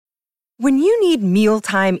When you need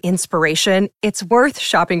mealtime inspiration, it's worth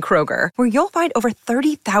shopping Kroger, where you'll find over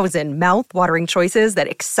 30,000 mouth-watering choices that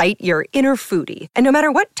excite your inner foodie. And no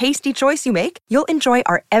matter what tasty choice you make, you'll enjoy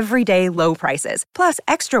our everyday low prices, plus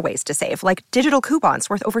extra ways to save, like digital coupons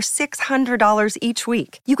worth over $600 each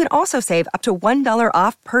week. You can also save up to $1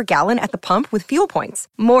 off per gallon at the pump with fuel points.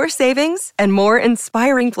 More savings and more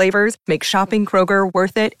inspiring flavors make shopping Kroger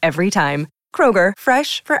worth it every time. Kroger,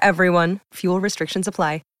 fresh for everyone. Fuel restrictions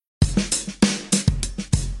apply.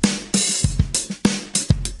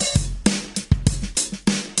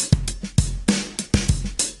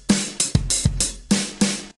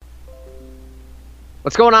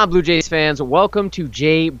 What's going on, Blue Jays fans? Welcome to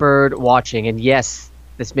Jay Bird Watching. And yes,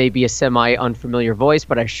 this may be a semi-unfamiliar voice,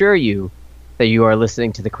 but I assure you that you are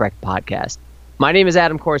listening to the correct podcast. My name is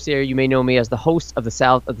Adam Corsair. You may know me as the host of the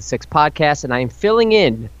South of the Six podcast, and I am filling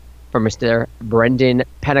in for Mr. Brendan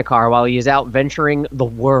Pennicar while he is out venturing the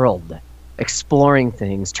world, exploring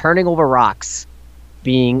things, turning over rocks,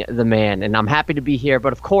 being the man. And I'm happy to be here,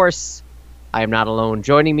 but of course, I am not alone.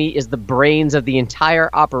 Joining me is the brains of the entire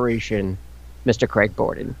operation, Mr. Craig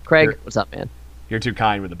Borden. Craig, what's up, man? You're too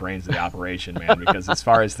kind with the brains of the operation, man, because as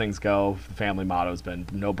far as things go, the family motto has been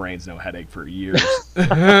no brains, no headache for years.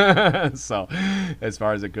 So as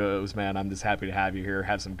far as it goes, man, I'm just happy to have you here,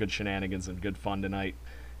 have some good shenanigans and good fun tonight.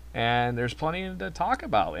 And there's plenty to talk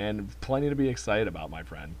about and plenty to be excited about, my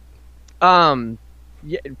friend.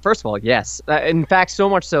 Yeah, first of all, yes. In fact, so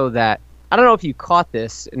much so that, I don't know if you caught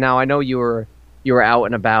this. Now, I know you were out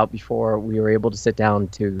and about before we were able to sit down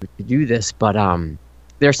to do this, but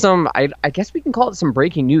there's some, I guess we can call it some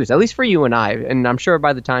breaking news, at least for you and I, and I'm sure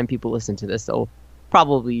by the time people listen to this, they'll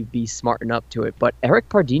probably be smart enough to it, but Eric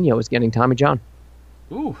Pardinho is getting Tommy John.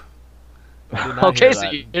 Ooh. I did not Okay, hear so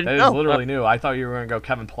that. you didn't That know. is literally new. I thought you were going to go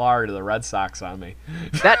Kevin Pillar to the Red Sox on me.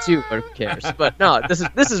 That too, but who cares? But no,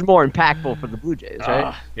 this is more impactful for the Blue Jays,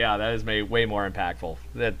 right? Yeah, that is way more impactful.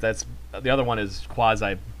 That's the other one is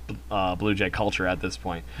quasi Blue Jay culture at this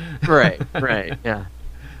point. Right, yeah.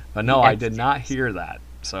 But no, I did not hear that.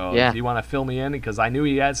 So Yeah. do you want to fill me in? Because I knew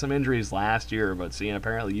he had some injuries last year, but seeing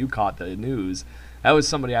apparently you caught the news, that was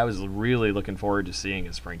somebody I was really looking forward to seeing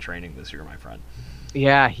in spring training this year, my friend.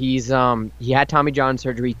 Yeah, he had Tommy John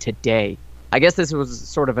surgery today. I guess this was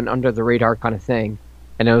sort of an under the radar kind of thing,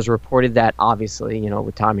 and it was reported that obviously,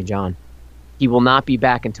 with Tommy John, he will not be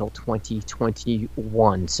back until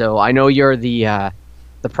 2021. So I know you're the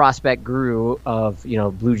prospect guru of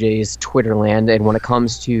Blue Jays Twitterland, and when it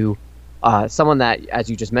comes to someone that, as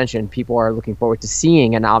you just mentioned, people are looking forward to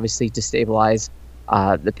seeing, and obviously to stabilize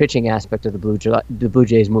the pitching aspect of the Blue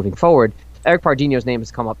Jays moving forward. Eric Pardinho's name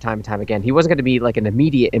has come up time and time again. He wasn't going to be like an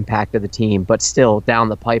immediate impact of the team, but still down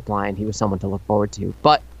the pipeline, he was someone to look forward to.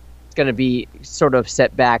 But it's going to be sort of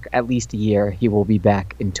set back at least a year. He will be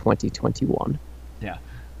back in 2021. Yeah.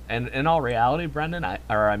 And in all reality, Brendan,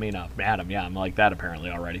 Adam, yeah, I'm like that apparently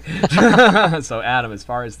already. So Adam, as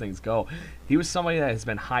far as things go, he was somebody that has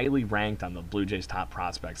been highly ranked on the Blue Jays top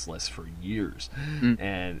prospects list for years.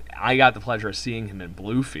 And I got the pleasure of seeing him in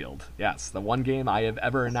Bluefield. Yes, the one game I have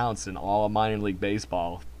ever announced in all of minor league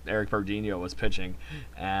baseball, Eric Pardinho was pitching,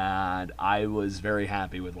 and I was very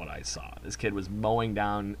happy with what I saw. This kid was mowing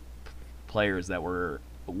down players that were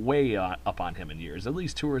way up on him in years, at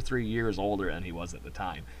least 2 or 3 years older than he was at the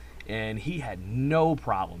time. And he had no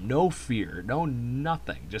problem, no fear, no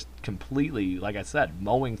nothing, just completely, like I said,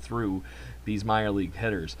 mowing through these minor league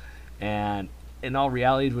hitters. And in all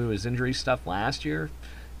reality, with his injury stuff last year,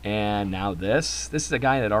 and now this is a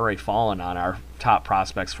guy that already fallen on our top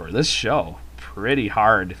prospects for this show pretty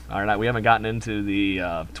hard. All right, we haven't gotten into the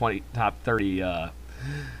top 30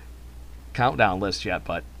 countdown list yet,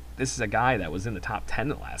 but this is a guy that was in the top 10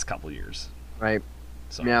 the last couple of years. Right.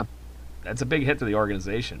 So yeah. That's a big hit to the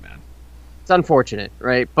organization, man. It's unfortunate,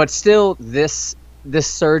 right? But still, this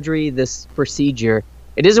surgery, this procedure,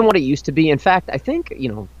 it isn't what it used to be. In fact, I think,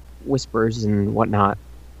 whispers and whatnot,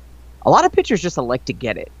 a lot of pitchers just elect to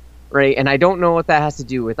get it, right? And I don't know what that has to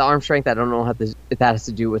do with arm strength. I don't know if that has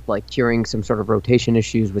to do with, like, curing some sort of rotation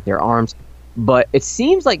issues with their arms. But it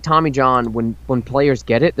seems like Tommy John, when players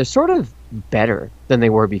get it, they're sort of better than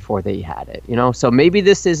they were before they had it, So maybe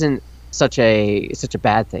this isn't such a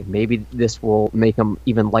bad thing. Maybe this will make them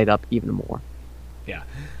even light up even more. Yeah.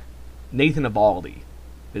 Nathan Eovaldi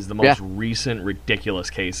is the most recent ridiculous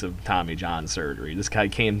case of Tommy John surgery. This guy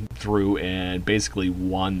came through and basically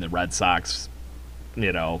won the Red Sox,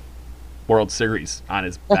 World Series on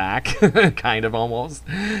his back, kind of almost.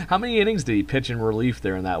 How many innings did he pitch in relief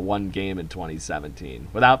there in that one game in 2017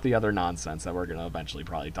 without the other nonsense that we're going to eventually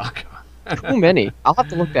probably talk about? Too many. I'll have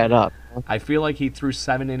to look that up. I feel like he threw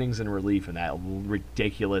 7 innings in relief in that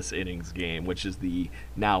ridiculous innings game, which is the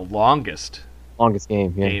now longest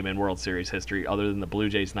game in World Series history, other than the Blue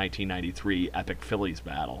Jays 1993 epic Phillies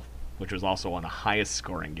battle, which was also one of the highest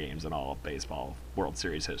scoring games in all of baseball World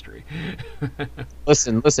Series history.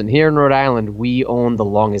 Listen. Here in Rhode Island, we own the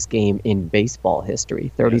longest game in baseball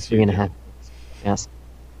history, 33 and a half. Yes.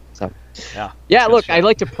 So. Yeah. Look, I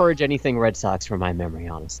like to purge anything Red Sox from my memory,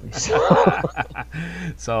 honestly.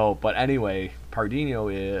 But anyway,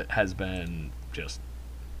 Pardinho has been just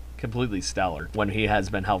completely stellar when he has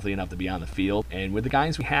been healthy enough to be on the field. And with the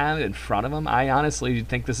guys we have in front of him, I honestly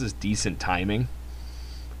think this is decent timing.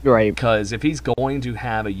 Right. Because if he's going to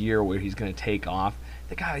have a year where he's going to take off,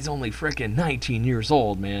 the guy's only freaking 19 years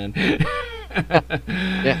old, man.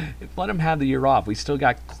 Yeah. Let him have the year off. We still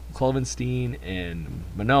got Clovenstein and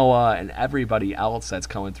Manoah and everybody else that's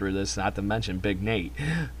coming through this, not to mention Big Nate.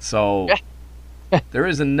 So there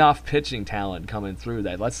is enough pitching talent coming through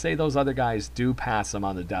that. Let's say those other guys do pass him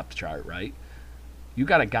on the depth chart, right? You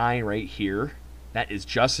got a guy right here that is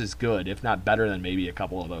just as good, if not better than maybe a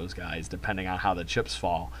couple of those guys, depending on how the chips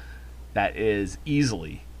fall, that is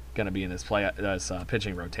easily going to be in this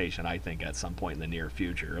pitching rotation, I think, at some point in the near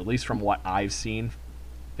future. At least from what I've seen,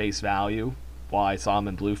 face value, while I saw him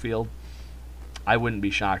in Bluefield, I wouldn't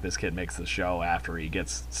be shocked this kid makes the show after he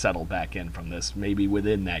gets settled back in from this, maybe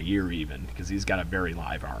within that year even, because he's got a very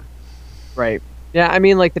live arm. Right. Yeah, I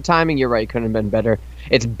mean, like, the timing, you're right, couldn't have been better.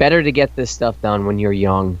 It's better to get this stuff done when you're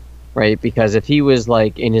young, right? Because if he was,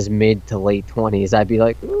 like, in his mid to late 20s, I'd be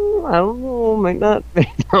like, I don't know, might not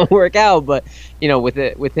work out. But, you know, with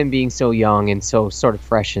him being so young and so sort of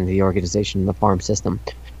fresh in the organization and the farm system,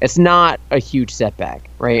 it's not a huge setback,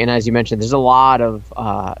 right? And as you mentioned, there's a lot of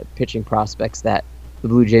pitching prospects that the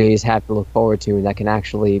Blue Jays have to look forward to and that can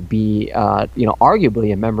actually be,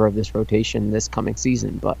 arguably a member of this rotation this coming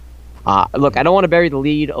season. But look, I don't want to bury the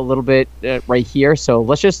lead a little bit right here, so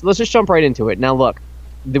let's just jump right into it. Now, look,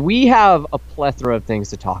 we have a plethora of things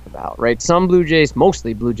to talk about, right? Some Blue Jays,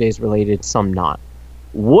 mostly Blue Jays related, some not.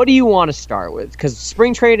 What do you want to start with? Because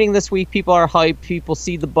spring trading this week, people are hyped. People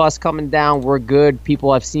see the bus coming down. We're good.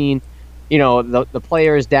 People have seen, the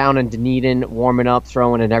players down in Dunedin warming up,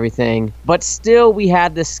 throwing and everything. But still, we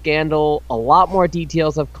had this scandal. A lot more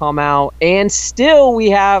details have come out. And still,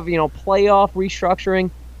 we have, playoff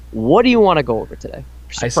restructuring. What do you want to go over today?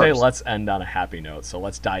 I say let's end on a happy note, so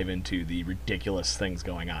let's dive into the ridiculous things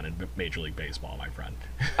going on in Major League Baseball, my friend.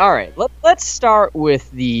 All right, let's start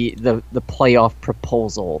with the playoff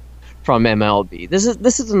proposal from MLB. This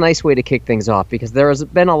is a nice way to kick things off because there has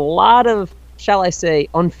been a lot of, shall I say,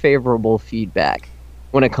 unfavorable feedback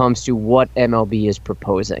when it comes to what MLB is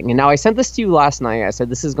proposing. And now I sent this to you last night. I said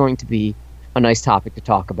this is going to be a nice topic to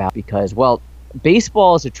talk about because, well,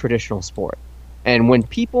 baseball is a traditional sport. And when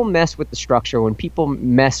people mess with the structure, when people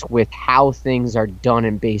mess with how things are done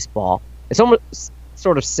in baseball, it's almost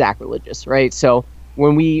sort of sacrilegious, right? So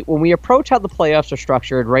when we approach how the playoffs are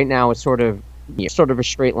structured, right now it's sort of a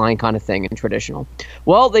straight line kind of thing and traditional.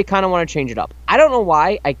 Well, they kind of want to change it up. I don't know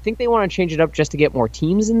why. I think they want to change it up just to get more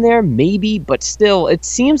teams in there, maybe, but still, it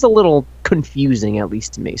seems a little confusing, at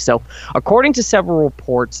least to me. So according to several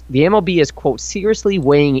reports, the MLB is, quote, seriously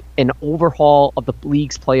weighing an overhaul of the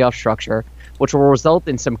league's playoff structure, which will result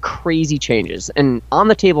in some crazy changes. And on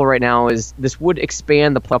the table right now is this would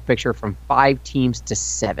expand the playoff picture from 5 teams to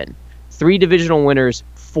 7. 3 divisional winners,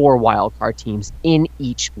 4 wildcard teams in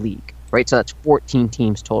each league, right? So that's 14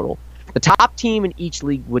 teams total. The top team in each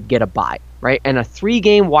league would get a bye, right? And a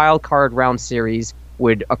 3-game wildcard round series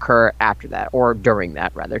would occur after that, or during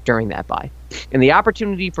that bye. And the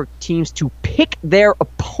opportunity for teams to pick their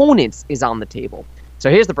opponents is on the table. So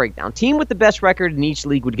here's the breakdown. Team with the best record in each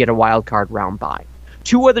league would get a wild card round bye.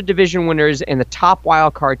 2 other division winners and the top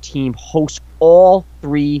wild card team host all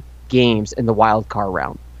 3 games in the wild card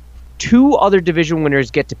round. 2 other division winners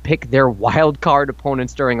get to pick their wild card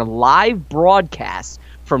opponents during a live broadcast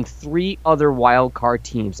from 3 other wild card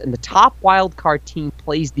teams. And the top wild card team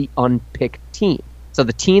plays the unpicked team. So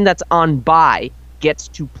the team that's on bye gets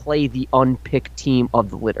to play the unpicked team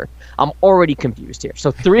of the litter. I'm already confused here.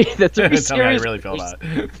 So the 3 series really feel about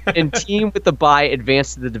it. and team with the bye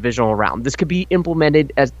advance to the divisional round. This could be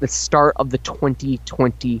implemented as the start of the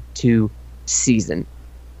 2022 season.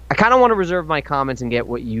 I kind of want to reserve my comments and get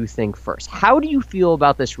what you think first. How do you feel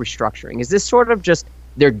about this restructuring? Is this sort of just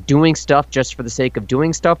they're doing stuff just for the sake of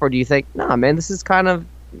doing stuff, or do you think, nah, man, this is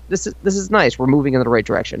nice. We're moving in the right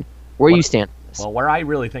direction. Where you stand? Well, where I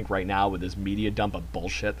really think right now with this media dump of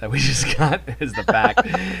bullshit that we just got is the fact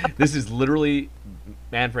this is literally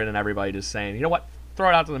Manfred and everybody just saying, you know what, throw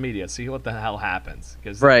it out to the media, see what the hell happens.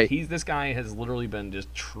 Because this guy has literally been just,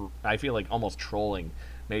 I feel like, almost trolling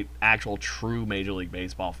actual true Major League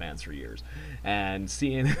Baseball fans for years. And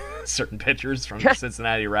seeing certain pitchers from the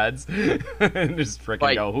Cincinnati Reds and just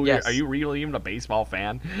freaking go, are you really even a baseball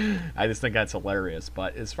fan? I just think that's hilarious.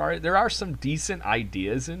 But there are some decent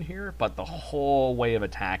ideas in here, but the whole way of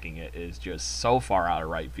attacking it is just so far out of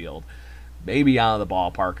right field. Maybe out of the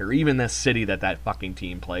ballpark, or even the city that fucking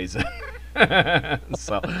team plays in.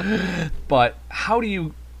 But how do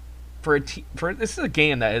you, this is a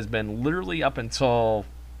game that has been literally up until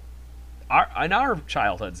in our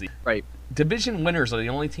childhoods, right? Division winners are the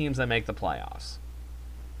only teams that make the playoffs.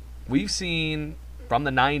 We've seen from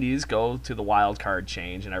the 90s go to the wild card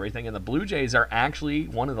change and everything, and the Blue Jays are actually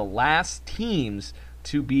one of the last teams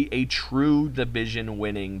to be a true division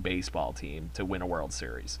winning baseball team to win a World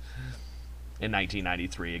Series in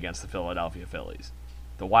 1993 against the Philadelphia Phillies.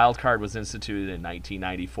 The wild card was instituted in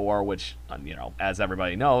 1994, which, as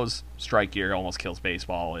everybody knows, strike year almost kills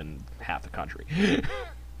baseball in half the country.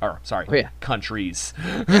 Countries.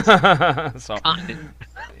 So,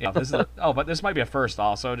 but this might be a first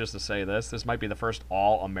also, just to say this. This might be the first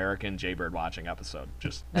all-American Jaybird watching episode.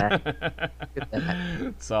 Just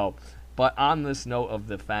so, but on this note of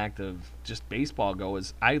the fact of just baseball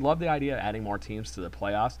goes, I love the idea of adding more teams to the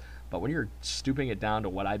playoffs, but when you're stooping it down to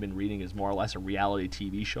what I've been reading is more or less a reality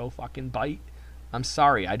TV show fucking bite, I'm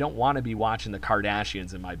sorry, I don't want to be watching the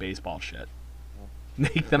Kardashians in my baseball shit.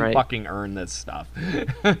 Make them fucking earn this stuff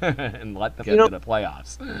and let them get to the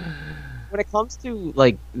playoffs. When it comes to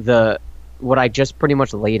what I just pretty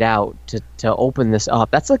much laid out to open this up,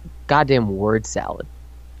 that's a goddamn word salad,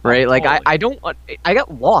 right? Totally. I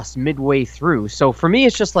got lost midway through. So for me,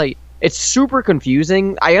 it's just it's super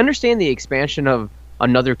confusing. I understand the expansion of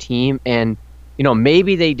another team, and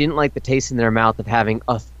maybe they didn't like the taste in their mouth of having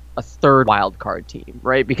a third wild card team,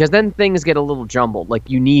 right? Because then things get a little jumbled.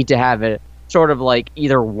 You need to have it sort of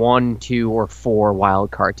either 1, 2, or 4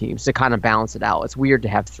 wild card teams to kind of balance it out. It's weird to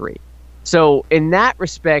have 3. So in that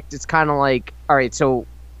respect, it's kind of all right, so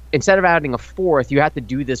instead of adding a 4th, you have to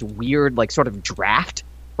do this weird sort of draft,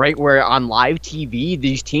 right? Where on live TV,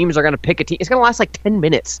 these teams are going to pick a team. It's going to last 10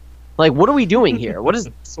 minutes. What are we doing here? What is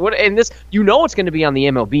this? And this, it's going to be on the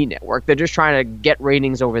MLB network. They're just trying to get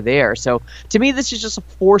ratings over there. So to me, this is just a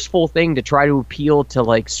forceful thing to try to appeal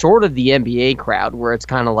to sort of the NBA crowd, where it's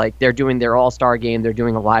kind of they're doing their all-star game, they're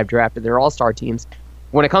doing a live draft of their all-star teams.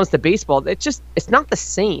 When it comes to baseball, it's not the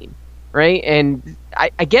same, right? And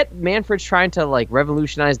I get Manfred's trying to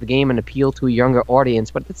revolutionize the game and appeal to a younger audience,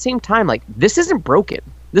 but at the same time, this isn't broken.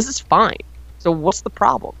 This is fine. So what's the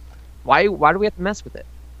problem? Why do we have to mess with it?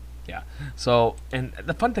 Yeah. So, and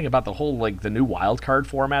the fun thing about the whole, the new wild card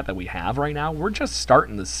format that we have right now, we're just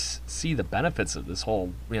starting to see the benefits of this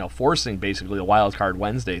whole, forcing basically the wild card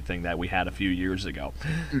Wednesday thing that we had a few years ago.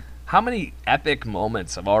 How many epic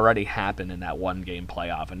moments have already happened in that one game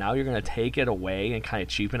playoff? And now you're going to take it away and kind of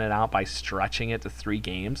cheapen it out by stretching it to 3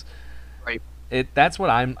 games. Right. That's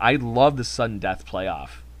what I love the sudden death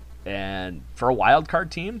playoff. And for a wild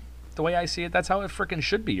card team, the way I see it, that's how it freaking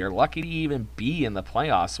should be. You're lucky to even be in the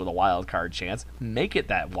playoffs with a wild card chance. Make it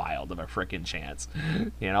that wild of a freaking chance,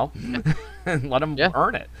 and let them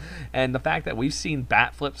earn it. And the fact that we've seen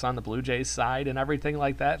bat flips on the Blue Jays side and everything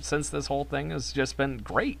like that since this whole thing has just been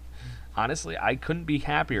great. Honestly, I couldn't be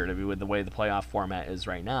happier to be with the way the playoff format is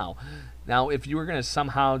right now. Now, if you were going to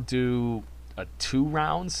somehow do a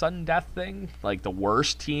 2-round sudden death thing, the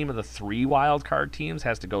worst team of the 3 wild card teams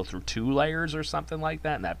has to go through 2 layers or something like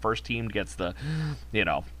that, and that first team gets the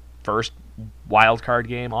first wild card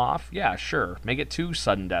game off, yeah, sure, make it 2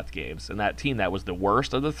 sudden death games, and that team that was the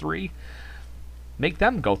worst of the 3, make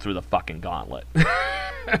them go through the fucking gauntlet.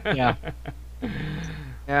 Yeah,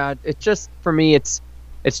 it just, for me, it's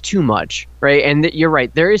too much, right? And you're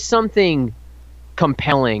right, there is something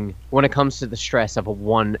compelling when it comes to the stress of a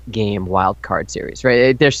 1-game wild card series,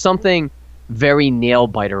 right? There's something very nail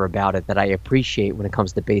biter about it that I appreciate when it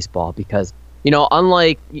comes to baseball, because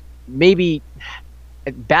unlike maybe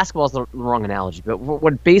basketball is the wrong analogy, but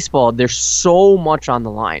with baseball, there's so much on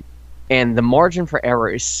the line, and the margin for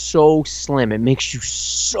error is so slim. It makes you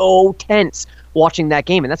so tense watching that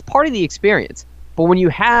game, and that's part of the experience. But when you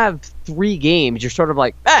have 3 games, you're sort of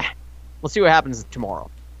we'll see what happens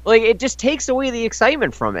tomorrow. It just takes away the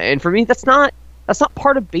excitement from it. And for me, that's not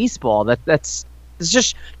part of baseball. It's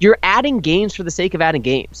just, you're adding games for the sake of adding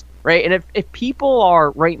games, right? And if people are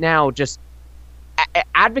right now just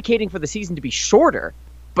advocating for the season to be shorter,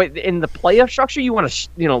 but in the playoff structure you want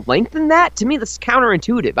to lengthen that, to me that's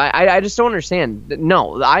counterintuitive. I just don't understand.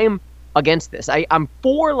 No, I am against this. I'm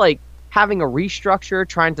for having a restructure,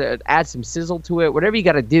 trying to add some sizzle to it, whatever you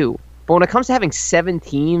got to do. But when it comes to having 7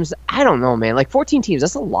 teams, I don't know, man. Like 14 teams,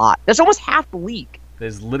 that's a lot. That's almost half the league.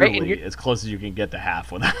 It's literally as close as you can get to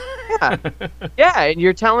half with that. Yeah, and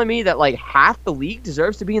you're telling me that like half the league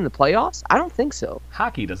deserves to be in the playoffs? I don't think so.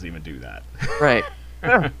 Hockey doesn't even do that. Right.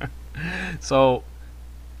 So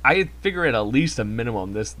I figure at least a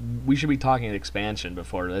minimum, we should be talking expansion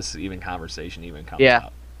before this conversation even comes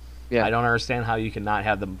up. Yeah. I don't understand how you cannot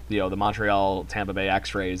have the Montreal Tampa Bay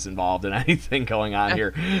X-Rays involved in anything going on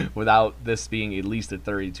here without this being at least a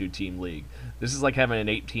 32-team league. This is like having an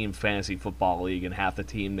 8-team fantasy football league and half the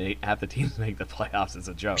teams make the playoffs. It's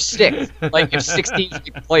a joke. 6. Like if 6 teams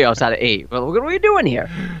make the playoffs out of 8. Well, what are we doing here?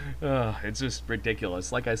 It's just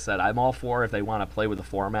ridiculous. Like I said, I'm all for if they want to play with the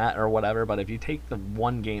format or whatever, but if you take the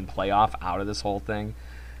 1-game playoff out of this whole thing,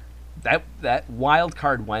 that wild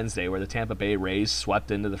card Wednesday where the Tampa Bay Rays swept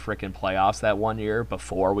into the frickin' playoffs that one year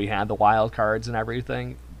before we had the wild cards and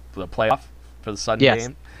everything, the playoff for the Sunday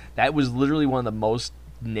game, that was literally one of the most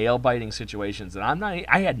nail-biting situations, and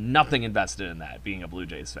I had nothing invested in that, being a Blue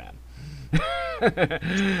Jays fan.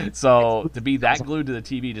 So to be that glued to the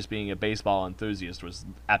TV just being a baseball enthusiast was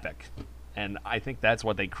epic, and I think that's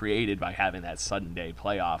what they created by having that sudden day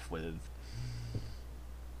playoff with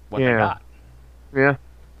what they got. Yeah.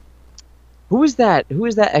 Who is that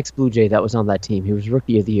ex-Blue Jay that was on that team? He was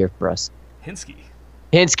Rookie of the Year for us.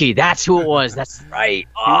 Hinsky, that's who it was. That's right. He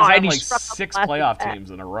was on like 6 playoff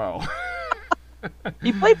teams in a row.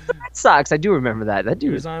 He played for the Red Sox. I do remember that. That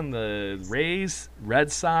dude was on the Rays,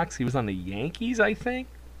 Red Sox. He was on the Yankees, I think.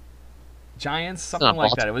 Giants, something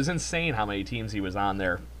like that. It was insane how many teams he was on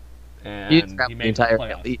there. And he made the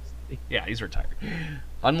playoffs. Yeah, he's retired.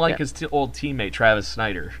 Unlike his old teammate Travis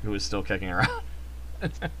Snyder, who is still kicking around.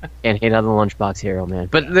 And hate on the lunchbox hero, man.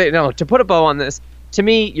 But no, to put a bow on this, to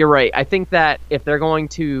me, you're right. I think that if they're going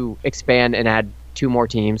to expand and add 2 more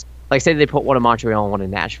teams, like say they put one in Montreal and one in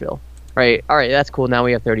Nashville, right? All right, that's cool. Now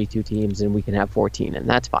we have 32 teams and we can have 14, and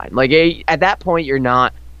that's fine. Like at that point, you're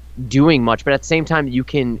not doing much, but at the same time, you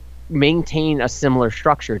can maintain a similar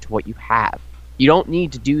structure to what you have. You don't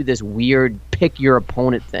need to do this weird pick your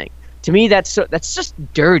opponent thing. To me, that's just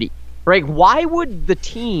dirty, right? Why would the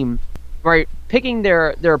team, right, picking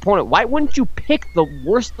their opponent, why wouldn't you pick the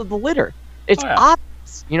worst of the litter? It's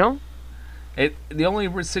obvious, you know? The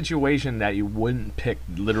only situation that you wouldn't pick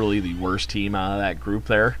literally the worst team out of that group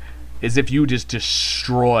there is if you just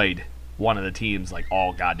destroyed one of the teams like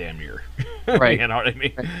all goddamn year. Right. You know what I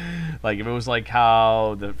mean? Right. Like if it was like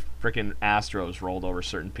how the freaking Astros rolled over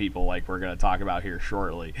certain people like we're going to talk about here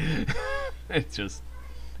shortly. It's just,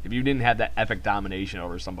 if you didn't have that epic domination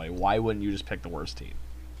over somebody, why wouldn't you just pick the worst team?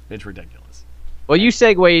 It's ridiculous. Well, you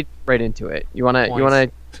segued right into it. You want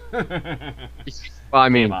to well, I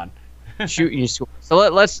mean, shoot you score. So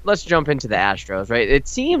let's jump into the Astros, right? It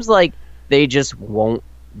seems like they just won't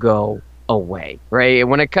go away, right?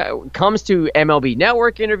 When it comes to MLB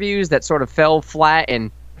Network interviews that sort of fell flat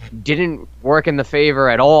and didn't work in the favor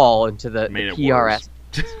at all into the PRS.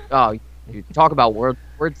 Oh, you talk about word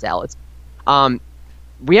salads.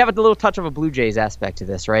 We have a little touch of a Blue Jays aspect to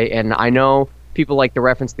this, right? And I know people like to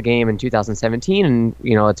reference the game in 2017, and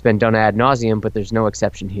it's been done ad nauseum, but there's no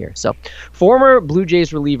exception here. So, former Blue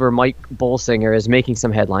Jays reliever Mike Bolsinger is making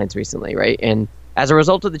some headlines recently, right? And as a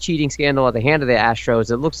result of the cheating scandal at the hand of the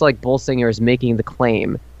Astros, it looks like Bolsinger is making the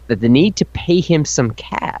claim that the need to pay him some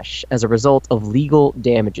cash as a result of legal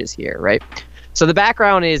damages here, right? So the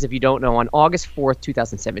background is, if you don't know, on August 4th,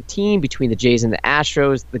 2017, between the Jays and the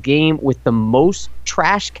Astros, the game with the most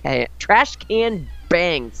trash can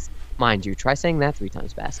bangs. Mind you, try saying that 3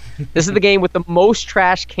 times fast. This is the game with the most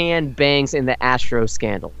trash can bangs in the Astros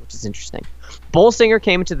scandal, which is interesting. Bolsinger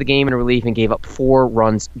came into the game in relief and gave up 4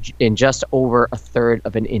 runs in just over a third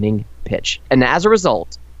of an inning pitch. And as a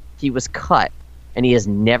result, he was cut, and he has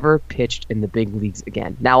never pitched in the big leagues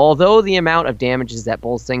again. Now, although the amount of damages that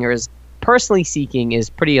Bolsinger is personally seeking is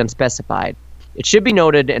pretty unspecified, it should be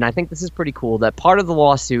noted, and I think this is pretty cool, that part of the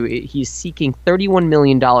lawsuit, he's seeking $31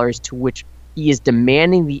 million, to which he is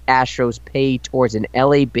demanding the Astros pay towards an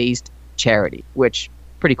LA-based charity, which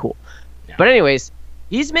pretty cool. Yeah. But anyways,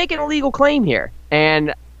 he's making a legal claim here,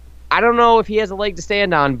 and I don't know if he has a leg to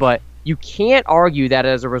stand on, but you can't argue that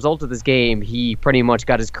as a result of this game, he pretty much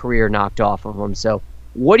got his career knocked off of him. So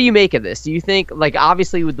what do you make of this? Do you think, like,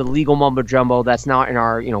 obviously with the legal mumbo-jumbo, that's not in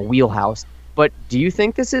our wheelhouse, but do you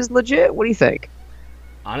think this is legit? What do you think?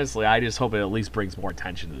 Honestly, I just hope it at least brings more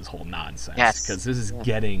attention to this whole nonsense. Yes. Because this is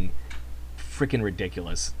getting freaking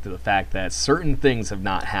ridiculous, to the fact that certain things have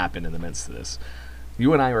not happened in the midst of this.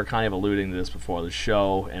 You and I were kind of alluding to this before the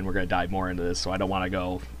show, and we're going to dive more into this, so I don't want to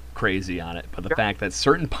go crazy on it, but the fact that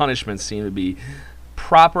certain punishments seem to be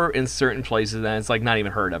proper in certain places and it's like not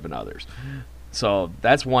even heard of in others. So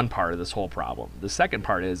that's one part of this whole problem. The second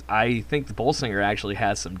part is I think the Bolsinger actually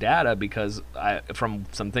has some data because from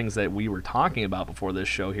some things that we were talking about before this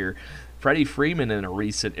show here, Freddie Freeman in a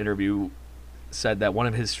recent interview said that one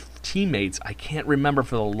of his teammates, I can't remember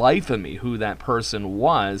for the life of me who that person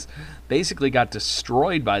was, basically got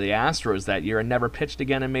destroyed by the Astros that year and never pitched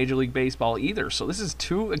again in Major League Baseball either. So this is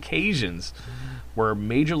 2 occasions where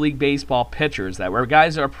Major League Baseball pitchers where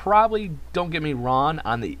guys are probably, don't get me wrong,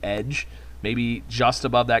 on the edge, maybe just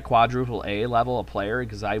above that quadruple A level of player,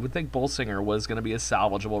 because I would think Bolsinger was going to be a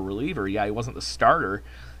salvageable reliever. Yeah, he wasn't the starter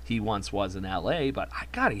he once was in LA, but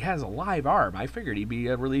God, he has a live arm. I figured he'd be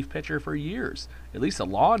a relief pitcher for years, at least a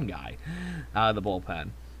lawn guy out of the bullpen.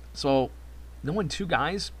 So knowing 2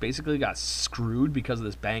 guys basically got screwed because of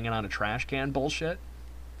this banging on a trash can bullshit,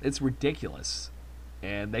 it's ridiculous.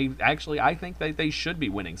 And they actually, I think that they should be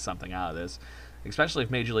winning something out of this, especially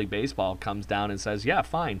if Major League Baseball comes down and says, yeah,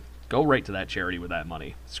 fine, go right to that charity with that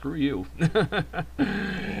money. Screw you.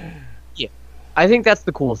 Yeah. I think that's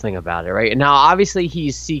the cool thing about it, right? And now, obviously,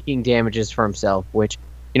 he's seeking damages for himself, which,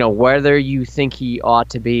 whether you think he ought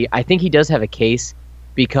to be, I think he does have a case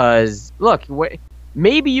because, look,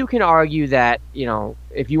 maybe you can argue that,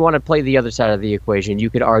 if you want to play the other side of the equation, you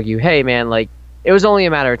could argue, hey, man, like, it was only a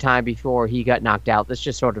matter of time before he got knocked out. This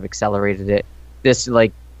just sort of accelerated it. This,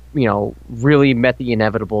 really met the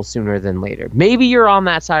inevitable sooner than later. Maybe you're on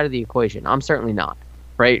that side of the equation. I'm certainly not.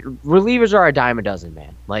 Right? Relievers are a dime a dozen,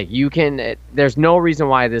 man. Like, there's no reason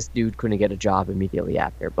why this dude couldn't get a job immediately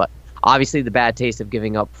after. But obviously the bad taste of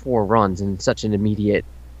giving up 4 runs in such an immediate,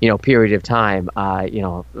 period of time,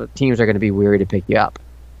 teams are going to be weary to pick you up.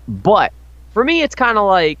 But for me, it's kind of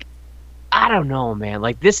like, I don't know, man.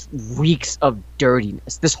 Like, this reeks of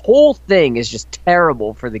dirtiness. This whole thing is just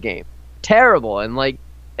terrible for the game. Terrible. And, like,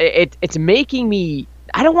 it's making me...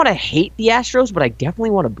 I don't want to hate the Astros, but I definitely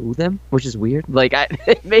want to boo them, which is weird. Like,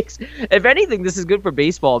 it makes, if anything, this is good for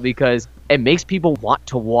baseball because it makes people want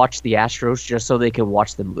to watch the Astros just so they can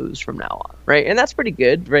watch them lose from now on, right? And that's pretty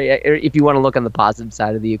good, right? If you want to look on the positive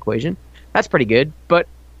side of the equation, that's pretty good. But,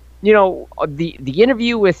 the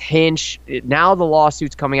interview with Hinch, now the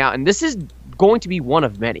lawsuit's coming out, and this is going to be one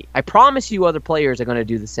of many. I promise you other players are going to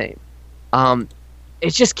do the same.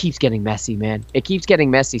 It just keeps getting messy, man. It keeps getting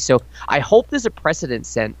messy. So I hope there's a precedent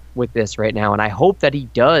set with this right now, and I hope that he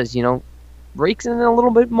does, rakes in a little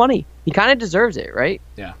bit of money. He kind of deserves it, right?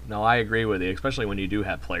 Yeah, no, I agree with you, especially when you do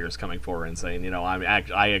have players coming forward and saying,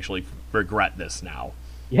 I actually regret this now.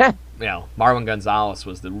 Yeah. Marwin Gonzalez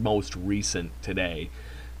was the most recent today.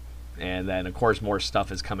 And then, of course, more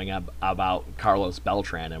stuff is coming up about Carlos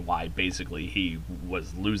Beltran and why basically he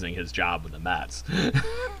was losing his job with the Mets,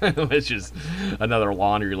 which is another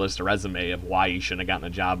laundry list resume of why he shouldn't have gotten a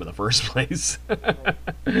job in the first place.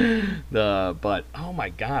 But, oh my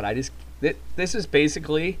God, this is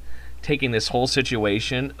basically taking this whole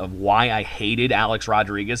situation of why I hated Alex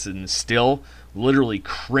Rodriguez and still literally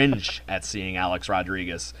cringe at seeing Alex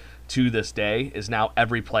Rodriguez to this day is now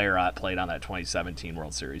every player I played on that 2017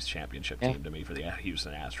 World Series championship team to me for the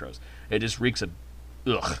Houston Astros. It just reeks of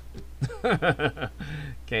ugh. Can't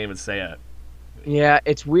even say it. Yeah,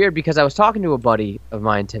 it's weird because I was talking to a buddy of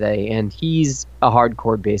mine today, and he's a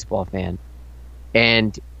hardcore baseball fan.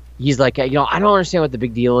 And he's like, I don't understand what the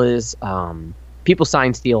big deal is. People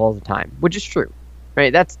sign Steele all the time, which is true,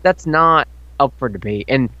 right? That's not up for debate.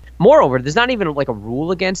 And moreover, there's not even like a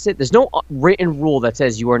rule against it. There's no written rule that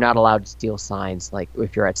says you are not allowed to steal signs, like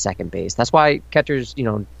if you're at second base. That's why catchers,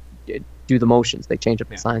 do the motions. They change up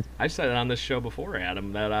the signs. I've said it on this show before,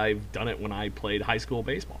 Adam, that I've done it when I played high school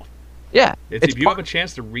baseball. Yeah. If you have a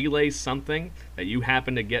chance to relay something that you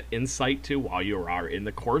happen to get insight to while you are in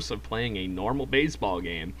the course of playing a normal baseball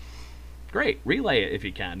game, great. Relay it if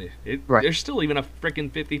you can. Right. There's still even a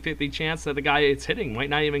freaking 50-50 chance that the guy it's hitting might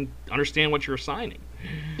not even understand what you're assigning.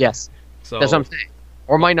 Yes. So that's what I'm saying.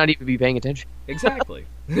 Or might not even be paying attention. Exactly.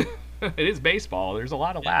 It is baseball. There's a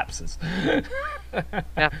lot of lapses.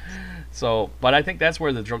 Yeah. So, but I think that's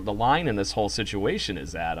where the line in this whole situation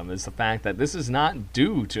is, Adam, is the fact that this is not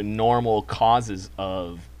due to normal causes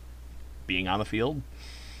of being on the field.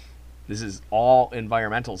 This is all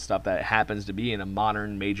environmental stuff that happens to be in a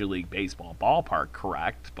modern Major League Baseball ballpark,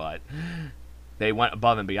 correct? But they went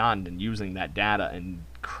above and beyond in using that data and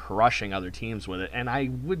crushing other teams with it. And I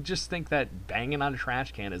would just think that banging on a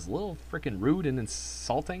trash can is a little freaking rude and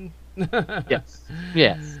insulting. Yes.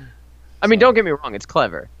 Yes. I mean, don't get me wrong. It's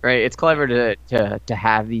clever, right? It's clever to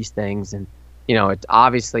have these things. And,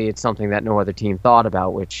 it's something that no other team thought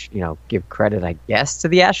about, which, give credit, I guess, to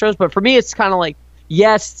the Astros. But for me, it's kind of like,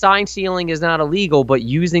 yes, sign stealing is not illegal, but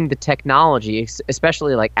using the technology,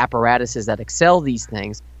 especially like apparatuses that excel these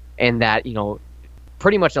things and that,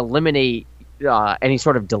 pretty much eliminate any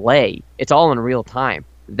sort of delay. It's all in real time.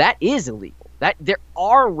 That is illegal. That there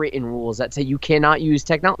are written rules that say you cannot use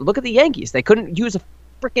technology. Look at the Yankees; they couldn't use a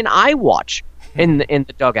freaking iWatch in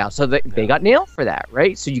the dugout, so they got nailed for that,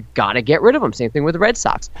 right? So you got to get rid of them. Same thing with the Red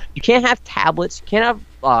Sox. You can't have tablets. You can't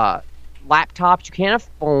have laptops. You can't have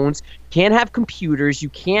phones. You can't have computers. You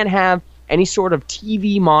can't have any sort of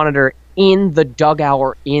TV monitor in the dugout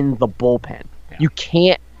or in the bullpen. Yeah. You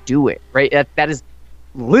can't do it, right? That is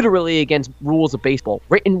literally against rules of baseball,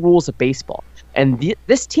 written rules of baseball. And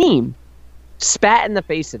this team spat in the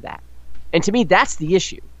face of that. And to me, that's the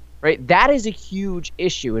issue, right? That is a huge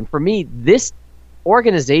issue. And for me, this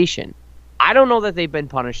organization, I don't know that they've been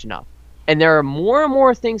punished enough. And there are more and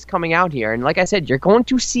more things coming out here. And like I said, you're going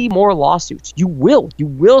to see more lawsuits. You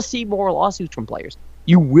will see more lawsuits from players.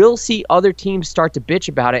 You will see other teams start to bitch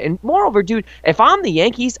about it. And moreover, dude, if I'm the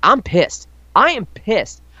Yankees, I'm pissed. I am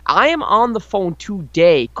pissed. I am on the phone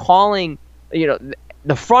today calling,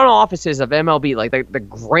 the front offices of MLB, like the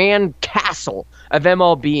grand castle of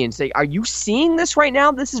MLB, and say, "Are you seeing this right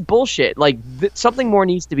now? This is bullshit. Like something more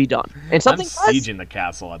needs to be done." And something. I'm sieging the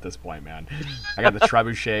castle at this point, man. I got the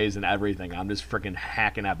trebuchets and everything. I'm just freaking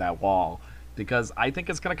hacking at that wall because I think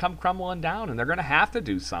it's gonna come crumbling down, and they're gonna have to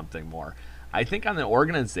do something more. I think on the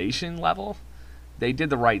organization level, they did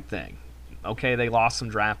the right thing. Okay, they lost some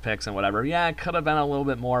draft picks and whatever. Yeah, it could have been a little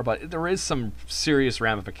bit more, but there is some serious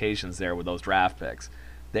ramifications there with those draft picks.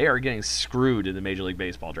 They are getting screwed in the Major League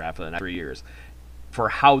Baseball draft for the next 3 years for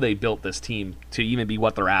how they built this team to even be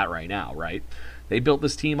what they're at right now, right? They built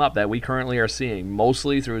this team up that we currently are seeing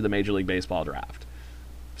mostly through the Major League Baseball draft.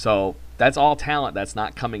 So that's all talent that's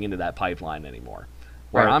not coming into that pipeline anymore.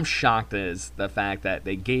 Where I'm shocked is the fact that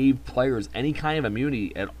they gave players any kind of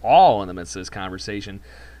immunity at all in the midst of this conversation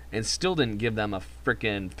and still didn't give them a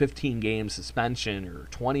freaking 15-game suspension or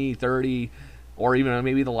 20, 30, or even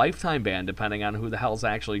maybe the lifetime ban, depending on who the hell's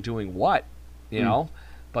actually doing what, you know?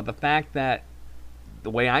 But the fact that the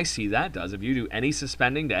way I see that does, if you do any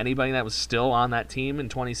suspending to anybody that was still on that team in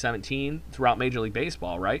 2017 throughout Major League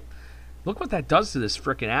Baseball, right? Look what that does to this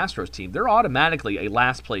freaking Astros team. They're automatically a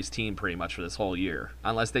last-place team pretty much for this whole year,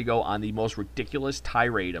 unless they go on the most ridiculous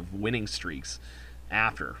tirade of winning streaks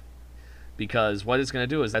after. Because what it's going to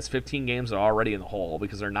do is that's 15 games that are already in the hole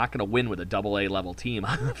because they're not going to win with a AA level team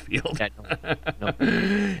on the field. Yeah, no.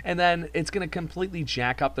 And then it's going to completely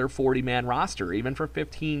jack up their 40-man roster, even for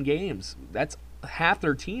 15 games. That's half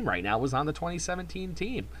their team right now was on the 2017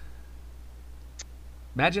 team.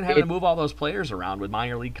 Imagine having to move all those players around with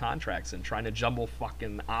minor league contracts and trying to jumble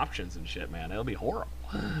fucking options and shit, man. It'll be horrible.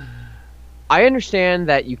 I understand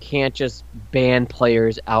that you can't just ban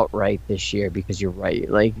players outright this year because you're right.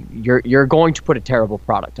 Like you're going to put a terrible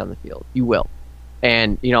product on the field. You will.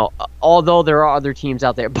 And, although there are other teams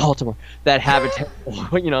out there, Baltimore, that have a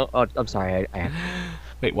terrible, oh, I'm sorry.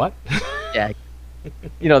 Wait, what? Yeah.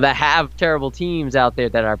 That have terrible teams out there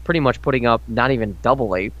that are pretty much putting up not even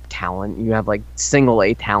AA talent. You have like single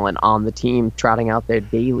A talent on the team trotting out there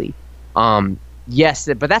daily. Yes,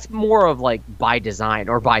 but that's more of like by design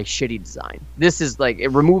or by shitty design. This is like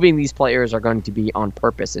removing these players are going to be on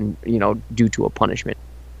purpose and, due to a punishment.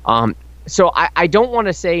 So I don't want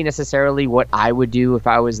to say necessarily what I would do if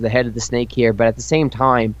I was the head of the snake here, but at the same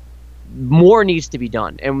time, more needs to be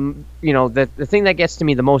done. And, the thing that gets to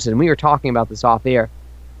me the most, and we were talking about this off air,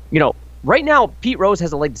 right now, Pete Rose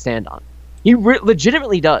has a leg to stand on. He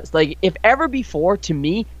legitimately does. Like, if ever before, to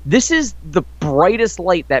me, this is the brightest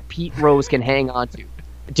light that Pete Rose can hang on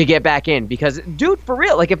to get back in. Because, dude, for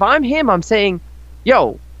real, like, if I'm him, I'm saying,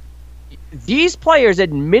 yo, these players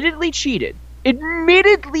admittedly cheated, and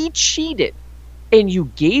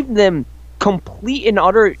you gave them complete and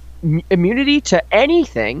utter immunity to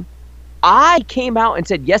anything. I came out and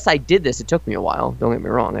said, yes, I did this. It took me a while. Don't get me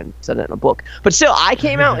wrong. I said it in a book. But still, I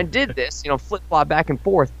came out and did this, flip-flop back and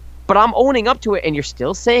forth. But I'm owning up to it, and you're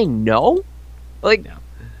still saying no? Like, no.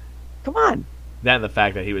 Come on. That and the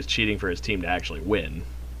fact that he was cheating for his team to actually win.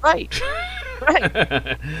 Right.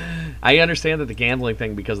 Right. I understand that the gambling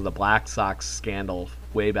thing, because of the Black Sox scandal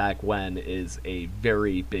way back when, is a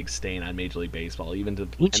very big stain on Major League Baseball, even to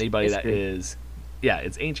anybody that is... Yeah,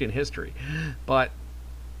 it's ancient history. But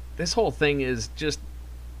this whole thing is just...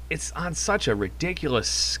 It's on such a ridiculous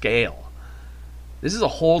scale. This is a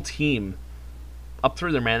whole team... up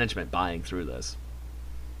through their management buying through this.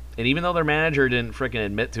 And even though their manager didn't freaking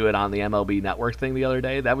admit to it on the MLB Network thing the other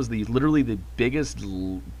day, that was literally the biggest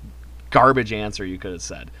garbage answer you could have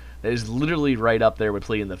said. That is literally right up there with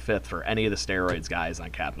pleading the fifth for any of the steroids guys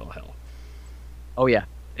on Capitol Hill. Oh yeah.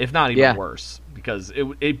 if not even Yeah. worse, because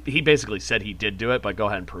he basically said he did do it, but go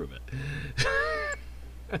ahead and prove it.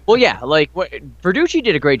 Well, yeah, like Verducci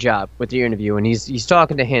did a great job with the interview, and he's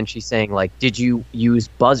talking to Hinch. He's saying like, "Did you use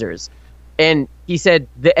buzzers?" And he said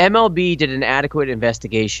the MLB did an adequate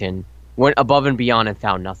investigation, went above and beyond, and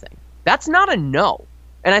found nothing. That's not a no.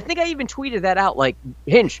 And I think I even tweeted that out, like,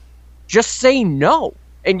 Hinch, just say no.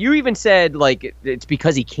 And you even said like it's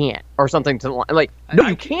because he can't or something to the line. Like, no,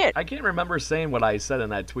 you can't. I can't remember saying what I said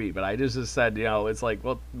in that tweet, but I just said, it's like,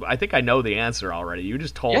 well, I think I know the answer already. You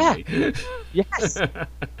just told me. Yes. It's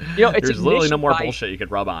There's literally no more by, bullshit you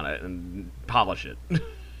could rub on it and polish it.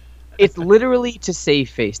 It's literally to save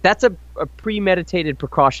face. That's a premeditated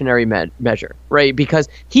precautionary measure, right? Because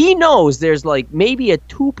he knows there's like maybe a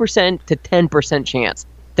 2% to 10% chance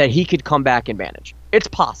that he could come back and manage. It's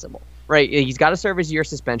possible. Right, he's got to serve his year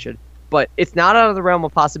suspension, but it's not out of the realm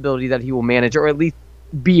of possibility that he will manage or at least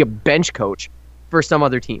be a bench coach for some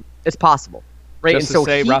other team. It's possible, right? Just to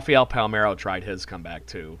say, Rafael Palmeiro tried his comeback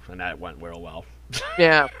too, and that went real well.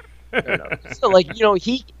 Yeah, so like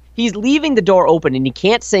he's leaving the door open, and he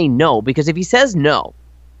can't say no because if he says no,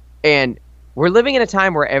 and we're living in a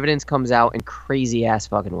time where evidence comes out in crazy ass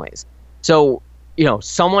fucking ways. So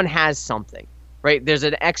someone has something. Right, there's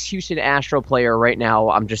an ex-Houston Astro player right now.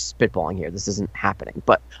 I'm just spitballing here. This isn't happening.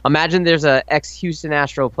 But imagine there's an ex-Houston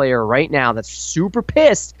Astro player right now that's super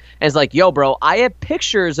pissed and is like, yo, bro, I have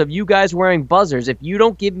pictures of you guys wearing buzzers. If you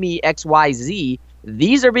don't give me X, Y, Z,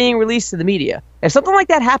 these are being released to the media. If something like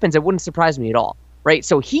that happens, it wouldn't surprise me at all. Right,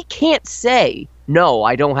 so he can't say, no,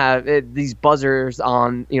 I don't have these buzzers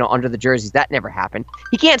on, under the jerseys. That never happened.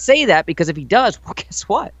 He can't say that because if he does, well, guess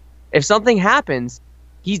what? If something happens,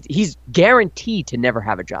 He's guaranteed to never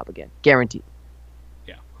have a job again. Guaranteed.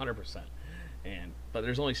 Yeah, 100%. But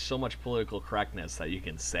there's only so much political correctness that you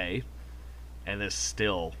can say, and this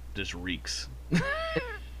still just reeks.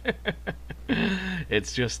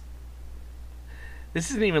 It's just,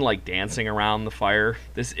 this isn't even like dancing around the fire.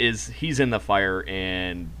 He's in the fire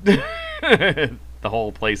and the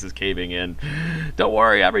whole place is caving in. Don't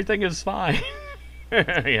worry, everything is fine.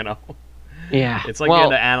 Yeah. It's like you're in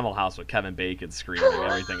the Animal House with Kevin Bacon screaming,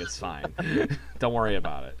 everything is fine. Don't worry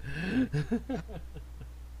about it.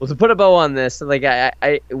 Well, to put a bow on this, like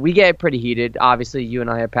we get pretty heated. Obviously, you and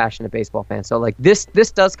I are passionate baseball fans, so like this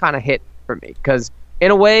does kind of hit for me because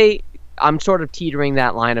in a way, I'm sort of teetering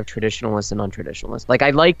that line of traditionalist and untraditionalist. Like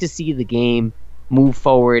I'd like to see the game move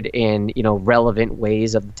forward in relevant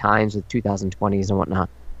ways of the times with 2020s and whatnot.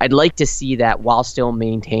 I'd like to see that while still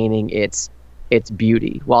maintaining its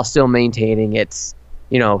beauty, while still maintaining its,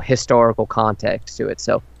 historical context to it.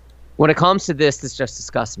 So when it comes to this just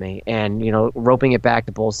disgusts me. And, roping it back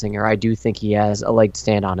to Bolsinger, I do think he has a leg to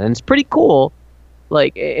stand on. And it's pretty cool,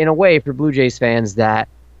 like, in a way, for Blue Jays fans that,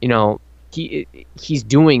 he's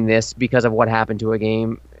doing this because of what happened to a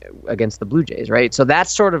game against the Blue Jays, right? So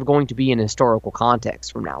that's sort of going to be an historical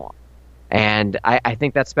context from now on. And I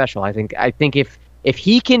think that's special. I think if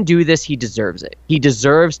he can do this, he deserves it. He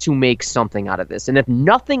deserves to make something out of this. And if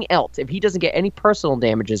nothing else, if he doesn't get any personal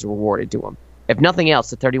damages rewarded to him, if nothing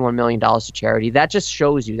else, the $31 million to charity, that just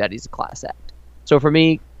shows you that he's a class act. So for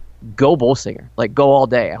me, go Bolsinger. Like, go all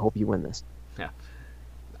day. I hope you win this. Yeah.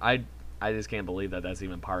 I just can't believe that that's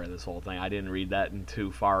even part of this whole thing. I didn't read that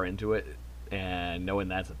too far into it. And knowing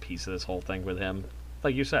that's a piece of this whole thing with him,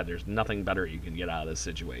 like you said, there's nothing better you can get out of this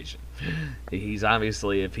situation. He's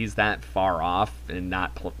obviously, if he's that far off and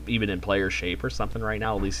not even in player shape or something right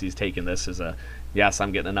now, at least he's taking this as a, yes,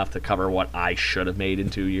 I'm getting enough to cover what I should have made in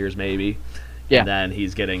 2 years maybe. Yeah. And then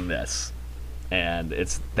he's getting this. And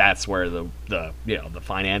that's where the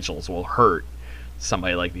financials will hurt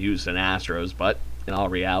somebody like the Houston Astros. But in all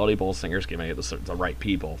reality, Bolsinger's giving it to the right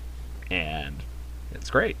people. And it's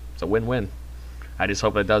great. It's a win-win. I just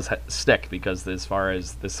hope it does stick because as far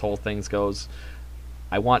as this whole thing goes,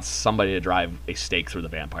 I want somebody to drive a stake through the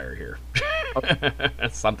vampire here.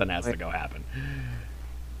 Something has to go happen.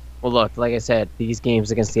 Well, look, like I said, these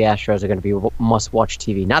games against the Astros are going to be must-watch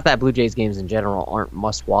TV. Not that Blue Jays games in general aren't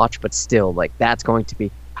must-watch, but still, like, that's going to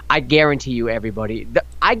be... I guarantee you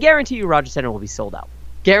I guarantee you Roger Center will be sold out.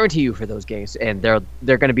 Guarantee you for those games, and they're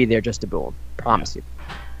going to be there just to boo them. Promise you.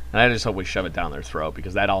 And I just hope we shove it down their throat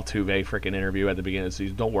because that Altuve freaking interview at the beginning of the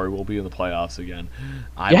season, don't worry, we'll be in the playoffs again.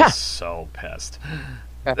 I was so pissed.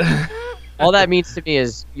 All that means to me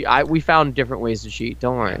is we found different ways to cheat.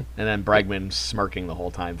 Don't worry. And then Bregman smirking the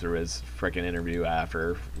whole time through his freaking interview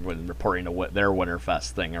after when reporting to their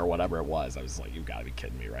Winterfest thing or whatever it was. I was like, you've got to be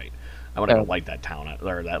kidding me, right? I want to go light that town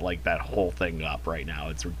or that whole thing up right now.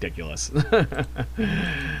 It's ridiculous. All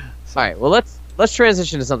right, well let's let's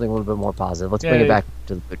transition to something a little bit more positive. Let's bring it back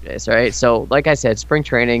to the Blue Jays, all right? So, like I said, spring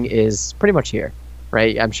training is pretty much here,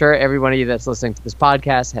 right? I'm sure everybody that's listening to this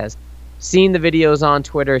podcast has seen the videos on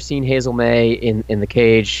Twitter, seen Hazel May in the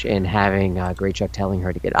cage and having Grichuk telling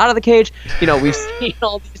her to get out of the cage. We've seen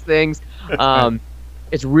all these things.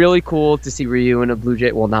 It's really cool to see Ryu in a Blue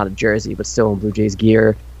Jay, well, not a jersey, but still in Blue Jays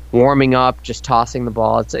gear, warming up, just tossing the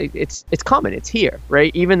ball. It's coming. It's here,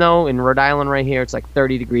 right? Even though in Rhode Island right here it's like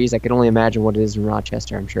 30 degrees, I can only imagine what it is in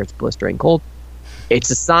Rochester. I'm sure it's blistering cold. It's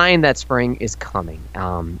a sign that spring is coming.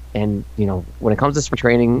 And when it comes to spring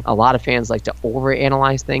training, a lot of fans like to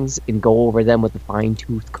overanalyze things and go over them with a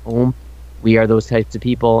fine-tooth comb. We are those types of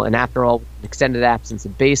people. And after all, extended absence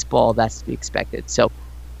in baseball, that's to be expected. So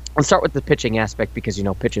let's start with the pitching aspect because,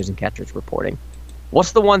 pitchers and catchers reporting.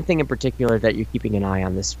 What's the one thing in particular that you're keeping an eye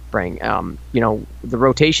on this spring? The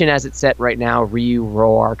rotation as it's set right now, Ryu,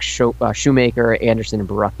 Roark, Shoemaker, Anderson, and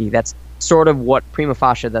Borucki, that's sort of what prima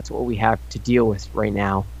facie, that's what we have to deal with right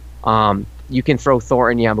now. You can throw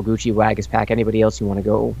Thornton, Yamaguchi, Waguespack, anybody else you want to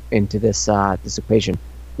go into this equation.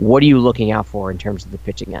 What are you looking out for in terms of the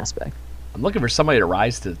pitching aspect? I'm looking for somebody to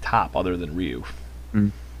rise to the top other than Ryu.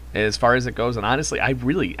 As far as it goes, and honestly,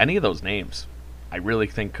 any of those names, I really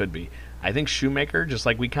think could be. I think Shoemaker, just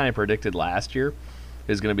like we kind of predicted last year,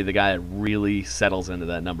 is going to be the guy that really settles into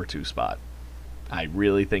that number 2 spot. I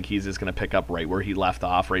really think he's just going to pick up right where he left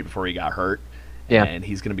off right before he got hurt. Yeah. And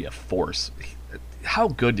he's going to be a force. How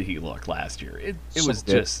good did he look last year? It was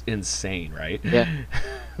good. Just insane, right? Yeah.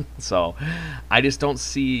 So I just don't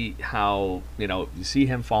see how, you see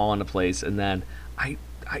him fall into place. And then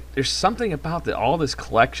there's something about all this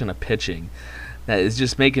collection of pitching that is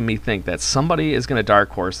just making me think that somebody is going to dark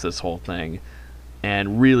horse this whole thing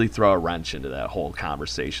and really throw a wrench into that whole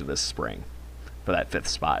conversation this spring for that 5th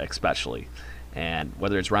spot especially. And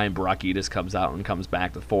whether it's Ryan Borucki just comes out and comes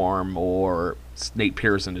back to form, or Nate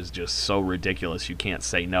Pearson is just so ridiculous you can't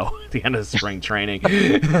say no at the end of spring training,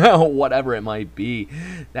 whatever it might be,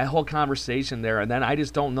 that whole conversation there. And then I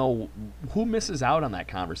just don't know who misses out on that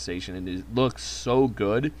conversation, and it looks so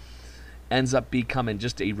good, ends up becoming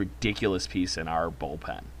just a ridiculous piece in our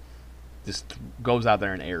bullpen. Just goes out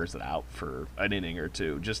there and airs it out for an inning or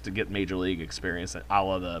two just to get major league experience a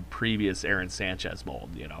la the previous Aaron Sanchez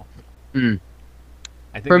mold,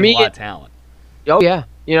 I think there's a lot of talent. Oh, yeah.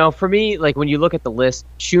 For me, like when you look at the list,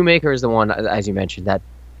 Shoemaker is the one, as you mentioned, that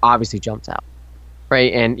obviously jumps out,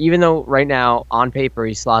 right? And even though right now, on paper,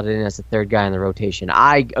 he's slotted in as the 3rd guy in the rotation,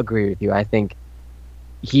 I agree with you. I think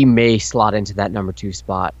he may slot into that number 2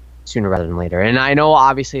 spot sooner rather than later. And I know,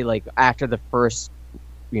 obviously, like after the first,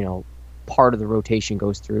 part of the rotation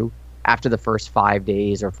goes through, after the first 5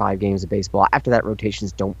 days or 5 games of baseball, after that,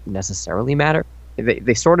 rotations don't necessarily matter.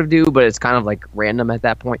 They sort of do, but it's kind of like random at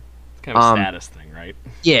that point. It's kind of a status thing, right?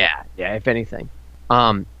 Yeah, if anything.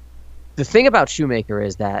 The thing about Shoemaker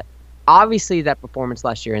is that obviously that performance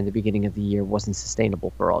last year in the beginning of the year wasn't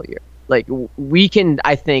sustainable for all year. Like we can,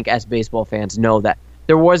 I think, as baseball fans, know that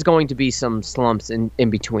there was going to be some slumps in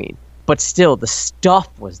between, but still the stuff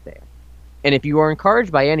was there. And if you are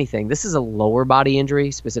encouraged by anything, this is a lower body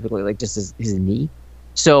injury, specifically like just his knee.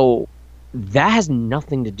 So that has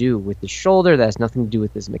nothing to do with his shoulder. That has nothing to do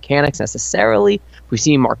with his mechanics necessarily. We've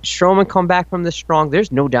seen Marcus Stroman come back from this strong.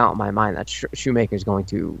 There's no doubt in my mind that Shoemaker is going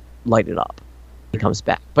to light it up when he comes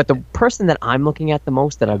back. But the person that I'm looking at the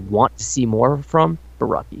most that I want to see more from,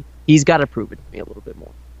 Borucki. He's got to prove it to me a little bit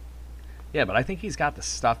more. Yeah, but I think he's got the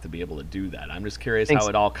stuff to be able to do that. I'm just curious how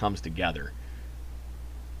it all comes together.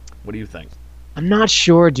 What do you think? I'm not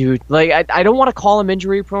sure, dude. Like, I don't want to call him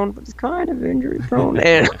injury prone, but he's kind of injury prone.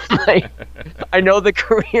 And like, I know the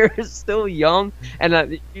career is still young.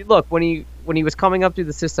 And look, when he was coming up through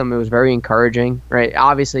the system, it was very encouraging, right?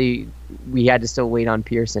 Obviously, we had to still wait on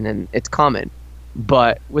Pearson, and it's coming.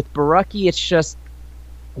 But with Borucki, it's just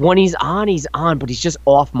when he's on, but he's just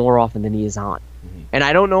off more often than he is on. Mm-hmm. And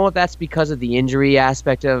I don't know if that's because of the injury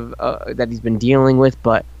aspect of that he's been dealing with,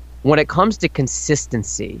 but when it comes to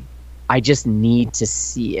consistency, I just need to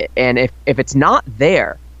see it. And if it's not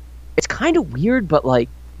there, it's kind of weird, but like,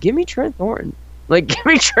 give me Trent Thornton. Like, give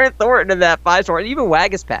me Trent Thornton in that 5-star. Even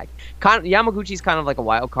Waguespack. Yamaguchi's kind of like a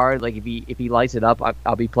wild card. Like, if he lights it up,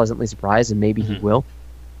 I'll be pleasantly surprised, and maybe he will.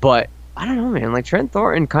 But I don't know, man. Like, Trent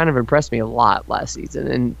Thornton kind of impressed me a lot last season,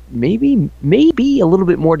 and maybe a little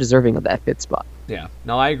bit more deserving of that 5th spot. Yeah.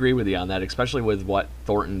 No, I agree with you on that, especially with what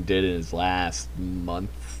Thornton did in his last month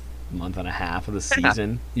and a half of the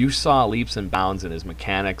season. You saw leaps and bounds in his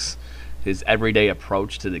mechanics. His everyday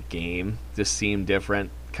approach to the game just seemed different.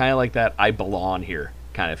 Kind of like that I belong here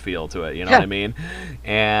kind of feel to it, you know what I mean?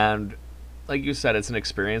 And like you said, it's an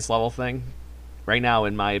experience level thing. Right now,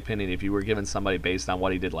 in my opinion, if you were given somebody based on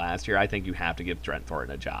what he did last year, I think you have to give Trent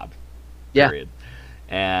Thornton a job. Yeah. Period.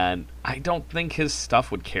 And I don't think his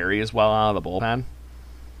stuff would carry as well out of the bullpen.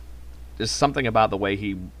 There's something about the way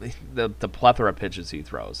the plethora of pitches he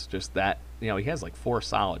throws. Just that, he has like 4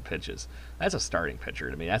 solid pitches. That's a starting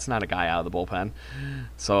pitcher to me. That's not a guy out of the bullpen.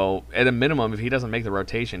 So at a minimum, if he doesn't make the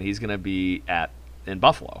rotation, he's going to be in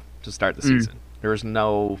Buffalo to start the season. There's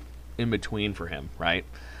no in between for him, right?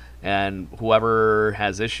 And whoever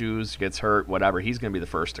has issues, gets hurt, whatever, he's going to be the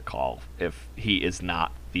first to call if he is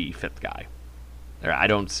not the 5th guy. I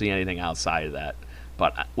don't see anything outside of that.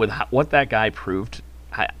 But with what that guy proved,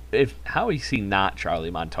 how is he not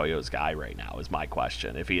Charlie Montoyo's guy right now is my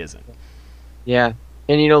question, if he isn't. Yeah.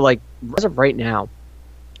 And, as of right now,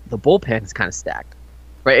 the bullpen is kind of stacked.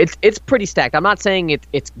 Right? It's pretty stacked. I'm not saying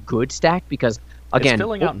it's good stacked because, again... It's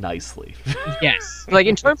filling out nicely. Yes.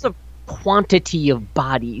 In terms of quantity of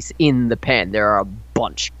bodies in the pen, there are a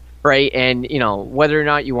bunch, right? And, whether or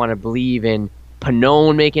not you want to believe in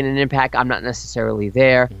Pannone making an impact, I'm not necessarily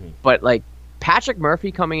there. Mm-hmm. But, Patrick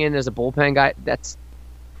Murphy coming in as a bullpen guy, that's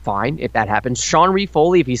fine if that happens. Sean Reed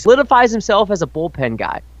Foley, if he solidifies himself as a bullpen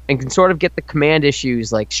guy and can sort of get the command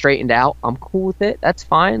issues, straightened out, I'm cool with it. That's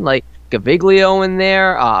fine. Gaviglio in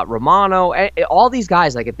there, Romano, all these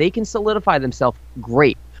guys, if they can solidify themselves,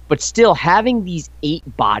 great. But still, having these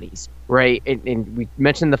 8 bodies, right? And we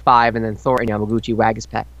mentioned the 5, and then Thornton, Yamaguchi,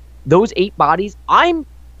 Waguespack. Those 8 bodies, I'm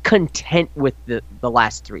content with the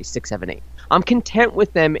last 3, 6, 7, 8. I'm content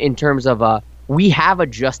with them in terms of we have a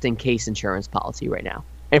just-in-case insurance policy right now.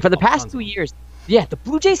 And for the past 2 years, the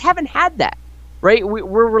Blue Jays haven't had that, right?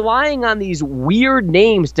 We're relying on these weird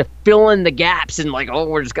names to fill in the gaps and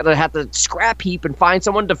we're just going to have to scrap heap and find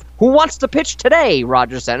someone who wants to pitch today,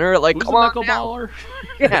 Rogers Center. Who's come on down.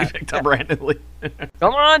 Yeah. Picked up Brandon Lee.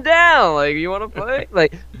 Come on down. You want to play?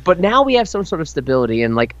 But now we have some sort of stability.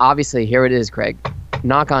 And obviously here it is, Craig.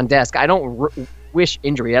 Knock on desk. I don't wish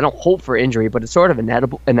injury. I don't hope for injury, but it's sort of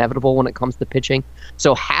inevitable when it comes to pitching.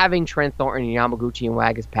 So having Trent Thornton and Yamaguchi and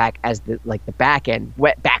Waguespack as the back end,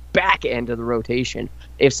 back end of the rotation,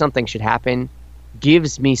 if something should happen,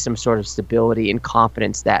 gives me some sort of stability and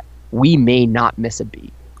confidence that we may not miss a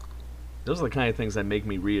beat. Those are the kind of things that make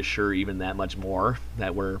me reassure even that much more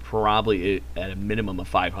that we're probably at a minimum a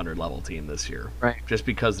 500 level team this year. Right. Just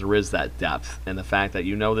because there is that depth and the fact that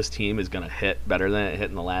this team is going to hit better than it hit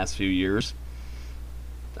in the last few years.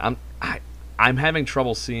 I'm having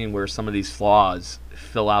trouble seeing where some of these flaws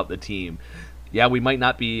fill out the team. Yeah, we might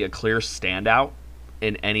not be a clear standout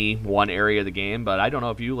in any one area of the game, but I don't know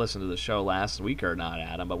if you listened to the show last week or not,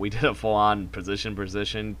 Adam, but we did a full-on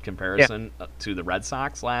position comparison to the Red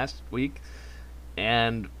Sox last week.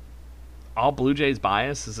 And all Blue Jays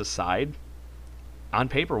biases aside, on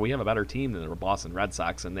paper we have a better team than the Boston Red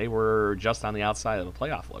Sox, and they were just on the outside of the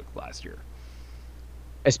playoff look last year.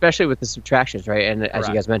 Especially with the subtractions, right? And as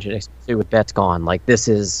you guys mentioned, especially with Betts gone, this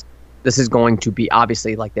is going to be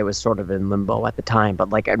obviously there was sort of in limbo at the time, but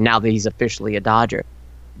now that he's officially a Dodger,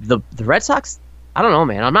 the Red Sox, I don't know,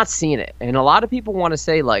 man, I'm not seeing it. And a lot of people want to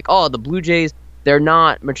say the Blue Jays, they're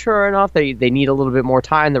not mature enough. They need a little bit more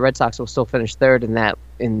time. The Red Sox will still finish third in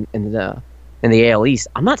the AL East.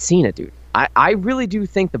 I'm not seeing it, dude. I really do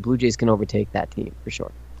think the Blue Jays can overtake that team for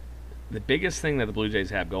sure. The biggest thing that the Blue Jays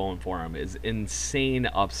have going for them is insane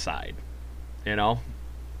upside. If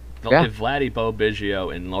Vladdy, Bo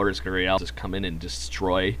Biggio, and Lourdes Gurriel just come in and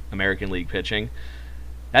destroy American League pitching,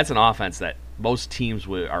 that's an offense that most teams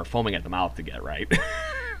are foaming at the mouth to get right.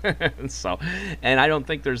 And I don't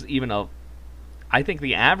think there's even I think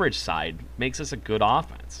the average side makes us a good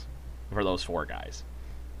offense for those 4 guys.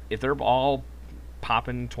 If they're all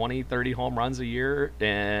popping 20, 30 home runs a year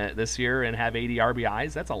this year and have 80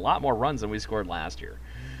 RBIs, that's a lot more runs than we scored last year.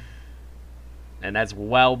 And that's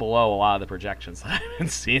well below a lot of the projections that I've been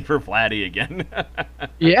seeing for Vladdy again.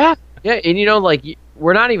 Yeah. And,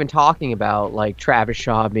 we're not even talking about, Travis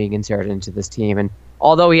Shaw being inserted into this team. And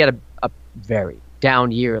although he had a very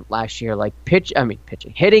down year last year,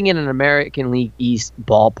 pitching, hitting in an American League East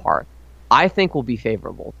ballpark, I think will be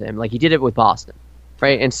favorable to him. He did it with Boston,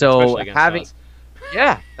 right? And so having...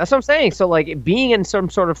 Yeah, that's what I'm saying. So, being in some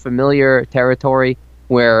sort of familiar territory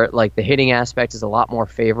where, the hitting aspect is a lot more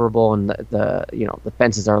favorable and the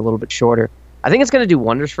fences are a little bit shorter, I think it's going to do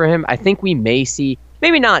wonders for him. I think we may see,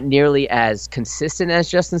 maybe not nearly as consistent as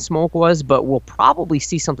Justin Smoak was, but we'll probably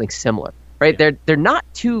see something similar, right? Yeah. They're not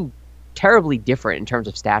too terribly different in terms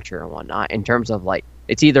of stature and whatnot, in terms of,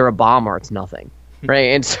 it's either a bomb or it's nothing,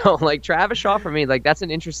 right? And so, Travis Shaw, for me, that's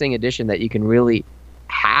an interesting addition that you can really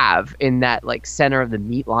have in that center of the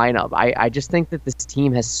meat lineup. I just think that this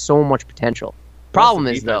team has so much potential. Problem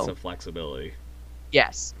is though, flexibility.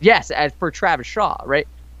 Yes, as for Travis Shaw, right?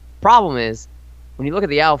 Problem is, when you look at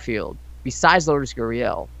the outfield, besides Lourdes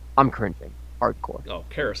Gurriel, I'm cringing hardcore. Oh,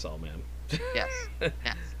 carousel, man. Yes.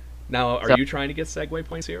 Now, are you trying to get segue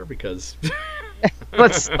points here? Because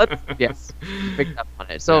let's yes, pick up on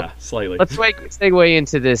it. So yeah, slightly. Let's segue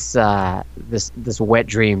into this wet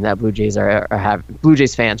dream that Blue Jays are having. Blue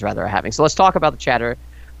Jays fans rather are having. So let's talk about the chatter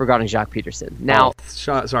regarding Joc Pederson. Now,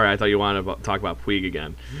 sorry, I thought you wanted to talk about Puig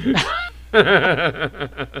again. I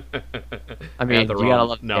mean, you gotta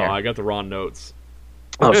love. No, I got the wrong notes.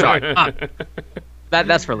 Oh, sorry.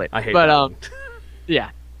 That's for later. I hate but that.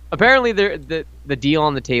 Yeah. Apparently, the deal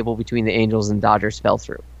on the table between the Angels and Dodgers fell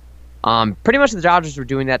through. Pretty much the Dodgers were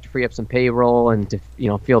doing that to free up some payroll and to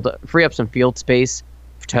free up some field space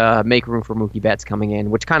to make room for Mookie Betts coming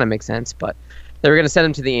in, which kind of makes sense. But they were going to send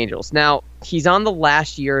him to the Angels. Now he's on the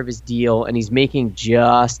last year of his deal, and he's making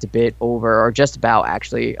just a bit over, or just about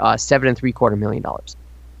actually, $7.75 million.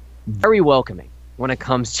 Very welcoming when it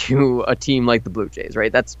comes to a team like the Blue Jays,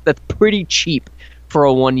 right? That's pretty cheap for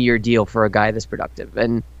a 1-year deal for a guy this productive.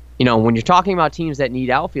 And when you're talking about teams that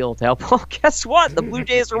need outfield help, well, guess what? The Blue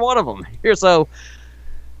Jays are one of them. So,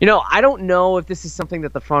 I don't know if this is something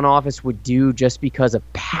that the front office would do just because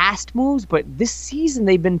of past moves, but this season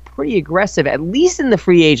they've been pretty aggressive, at least in the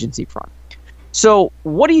free agency front. So,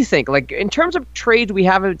 what do you think? Like, in terms of trades, we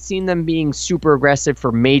haven't seen them being super aggressive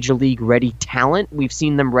for major league ready talent. We've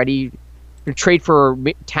seen them ready to trade for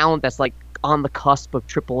talent that's like on the cusp of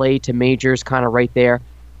AAA to majors, kind of right there.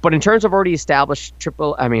 But in terms of already established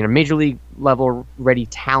a major league level ready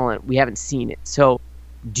talent, we haven't seen it. So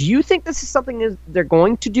do you think this is something they're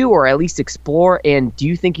going to do, or at least explore? And do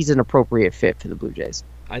you think he's an appropriate fit for the Blue Jays?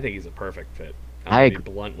 I think he's a perfect fit. I I'll be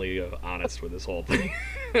bluntly honest with this whole thing.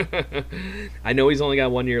 I know he's only got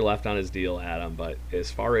 1 year left on his deal, Adam, but as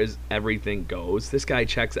far as everything goes, this guy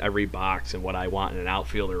checks every box in what I want in an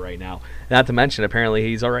outfielder right now. Not to mention, apparently,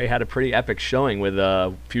 he's already had a pretty epic showing with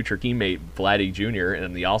future teammate Vladdy Jr.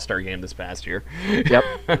 in the All-Star game this past year.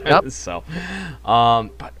 Yep. So,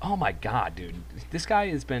 but oh my God, dude, this guy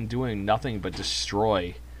has been doing nothing but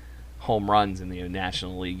destroy home runs in the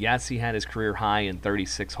National League. Yes, he had his career high in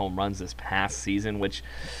 36 home runs this past season, which,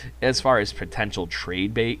 as far as potential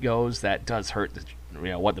trade bait goes, that does hurt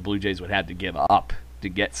what the Blue Jays would have to give up to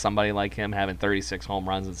get somebody like him having 36 home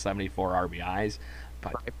runs and 74 RBIs.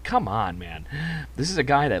 But come on, man. This is a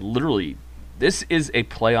guy that this is a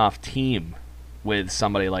playoff team with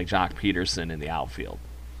somebody like Joc Pederson in the outfield.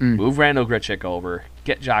 Move Randal Grichuk over,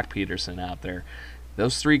 get Joc Pederson out there.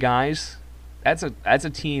 Those three guys, that's a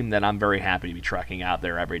team that I'm very happy to be trucking out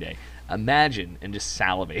there every day. Imagine and just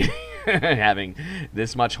salivating having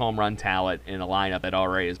this much home run talent in a lineup that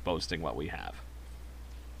already is boasting what we have.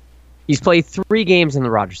 He's played 3 games in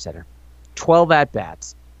the Rogers Center, 12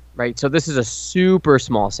 at-bats, right? So this is a super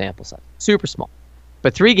small sample size, super small.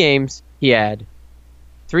 But 3 games, he had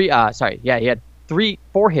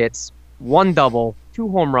 4 hits, 1 double, 2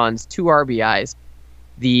 home runs, 2 RBIs.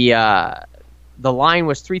 The line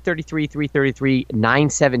was 333,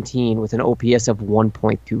 917 with an OPS of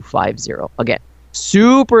 1.250. Again,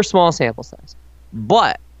 super small sample size.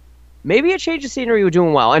 But maybe a change of scenery was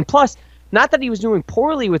doing well. And plus, not that he was doing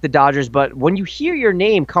poorly with the Dodgers, but when you hear your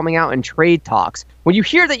name coming out in trade talks, when you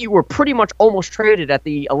hear that you were pretty much almost traded at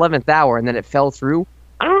the 11th hour and then it fell through,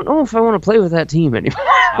 I don't know if I want to play with that team anymore.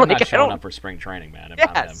 I'm not showing up for spring training, man,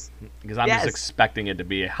 because I'm just expecting it to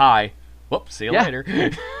be hi. Whoops, see you later.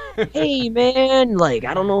 Hey, man, I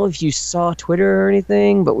don't know if you saw Twitter or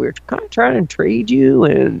anything, but we were kind of trying to trade you,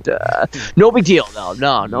 and no big deal, though.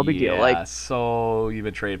 No big deal. So you've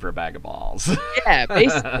been traded for a bag of balls. Yeah,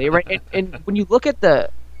 basically, right? And when you look at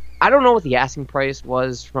I don't know what the asking price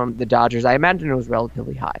was from the Dodgers. I imagine it was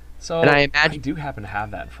relatively high. So and I do happen to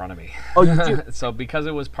have that in front of me. Oh, you do? So because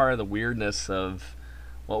it was part of the weirdness of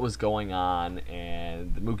what was going on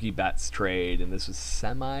and the Mookie Betts trade, and this was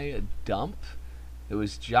a dump. It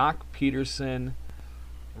was Joc Pederson,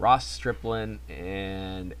 Ross Stripling,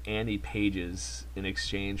 and Andy Pages in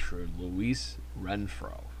exchange for Luis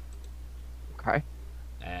Renfroe. Okay.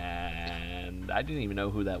 And I didn't even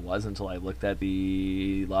know who that was until I looked at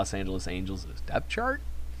the Los Angeles Angels' depth chart.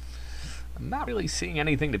 I'm not really seeing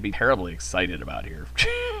anything to be terribly excited about here.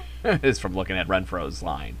 Just from looking at Renfroe's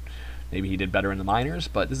line. Maybe he did better in the minors,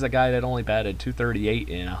 but this is a guy that only batted .238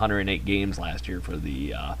 in 108 games last year for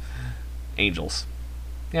the Angels.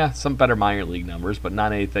 Yeah, some better minor league numbers, but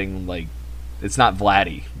not anything it's not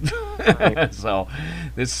Vladdy. Right. So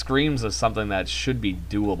this screams of something that should be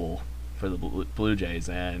doable for the Blue Jays,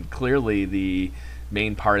 and clearly the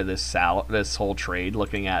main part of this whole trade,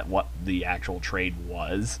 looking at what the actual trade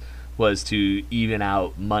was to even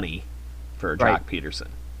out money for Right. Jock Peterson.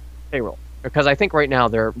 Payroll. Because I think right now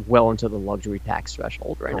they're well into the luxury tax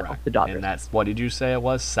threshold right now, Correct. the Dodgers. And that's, what did you say it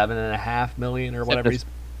was? $7.5 million or whatever.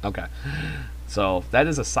 Okay. So that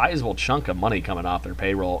is a sizable chunk of money coming off their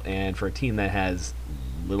payroll. And for a team that has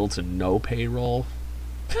little to no payroll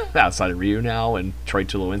outside of Ryu now and Troy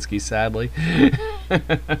Tulowitzki, sadly.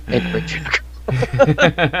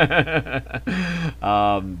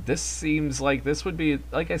 This seems like this would be,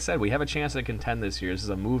 like I said, we have a chance to contend this year. This is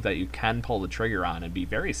a move that you can pull the trigger on and be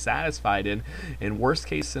very satisfied in. In worst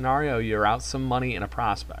case scenario, you're out some money in a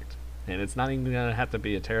prospect, and it's not even going to have to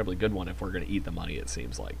be a terribly good one if we're going to eat the money, it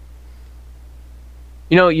seems like.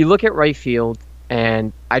 You know, you look at right field,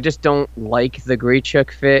 and I just don't like the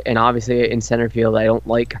Grichuk fit, and obviously in center field, I don't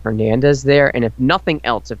like Hernandez there. And if nothing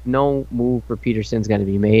else, if no move for Peterson's going to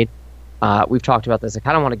be made, we've talked about this. I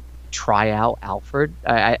kind of want to try out Alford.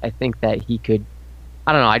 I think that he could.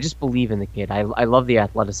 I don't know. I just believe in the kid. I love the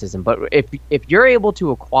athleticism. But if you're able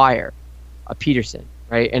to acquire a Peterson,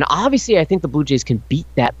 right, and obviously I think the Blue Jays can beat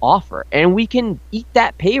that offer, and we can eat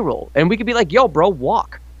that payroll, and we could be like, yo, bro,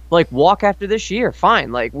 walk. Like, walk after this year.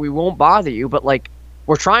 Fine. Like, we won't bother you, but, like,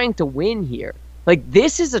 we're trying to win here. Like,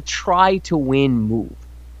 this is a try-to-win move,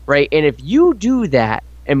 right? And if you do that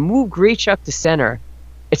and move Grichuk to center,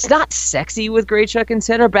 it's not sexy with Grichuk in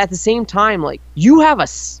center, but at the same time, like, you have a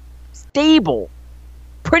stable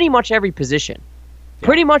pretty much every position. Yeah.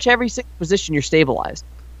 Pretty much every single position you're stabilized.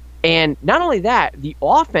 And not only that, the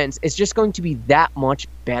offense is just going to be that much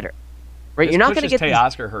better. Right, this you're not going to get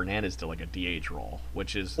Teoscar Hernandez to like a DH role,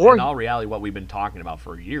 which is in all reality what we've been talking about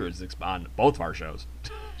for years on both of our shows.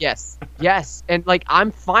 Yes, and like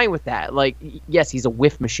I'm fine with that. Like, yes, he's a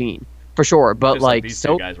whiff machine for sure, but just like these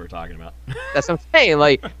two guys we're talking about. That's what I'm saying.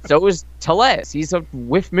 Like, so is Tellez. He's a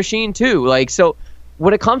whiff machine too. Like, so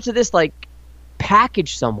when it comes to this, like,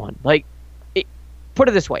 package someone, like, put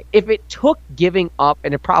it this way, if it took giving up,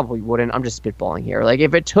 and it probably wouldn't, I'm just spitballing here, like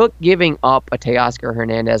if it took giving up a Teoscar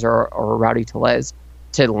Hernandez or a Rowdy Tellez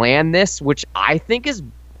to land this, which I think is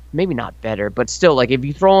maybe not better, but still, like if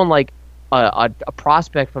you throw in like a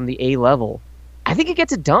prospect from the A level, I think it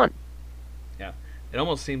gets it done. Yeah, it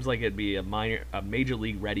almost seems like it'd be a major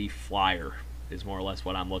league ready flyer is more or less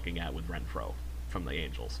what I'm looking at with Renfroe from the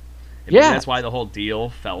Angels. And maybe that's why the whole deal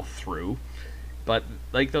fell through. But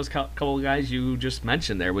like those couple of guys you just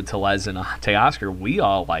mentioned there with Tellez and Teoscar, we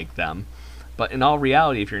all like them. But in all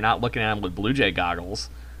reality, if you're not looking at them with Blue Jay goggles,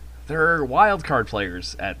 they're wild card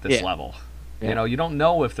players at this level. Yeah. You know, you don't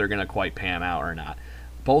know if they're going to quite pan out or not.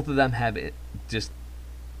 Both of them have just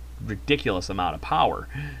ridiculous amount of power,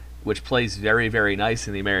 which plays very, very nice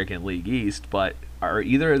in the American League East. But are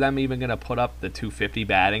either of them even going to put up the 250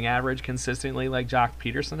 batting average consistently like Jock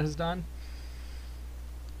Peterson has done?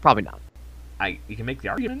 Probably not. You can make the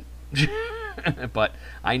argument, but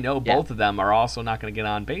I know both of them are also not going to get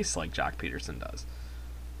on base like Jock Peterson does.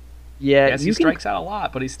 Yeah, yes, he strikes out a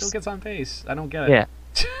lot, but he still gets on base. I don't get it.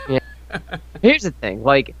 Yeah. Here's the thing: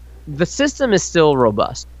 like the system is still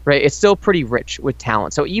robust, right? It's still pretty rich with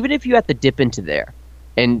talent. So even if you have to dip into there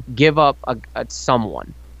and give up a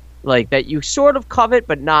someone like that you sort of covet,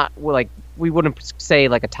 but not like we wouldn't say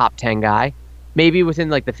like a top 10 guy, maybe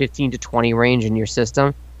within like the 15 to 20 range in your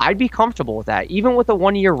system. I'd be comfortable with that. Even with a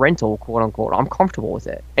 1-year rental, quote unquote, I'm comfortable with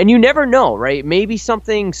it. And you never know, right? Maybe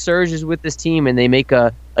something surges with this team and they make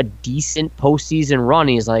a decent postseason run.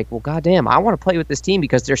 He's like, well, goddamn, I want to play with this team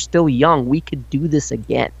because they're still young. We could do this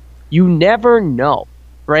again. You never know,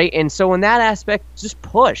 right? And so in that aspect, just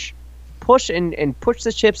push and push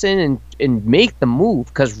the chips in and make the move.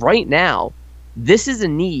 Because right now, this is a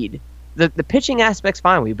need. The pitching aspect's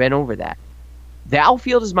fine. We've been over that. The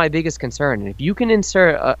outfield is my biggest concern, and if you can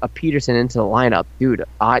insert a Peterson into the lineup, dude,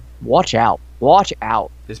 watch out. Watch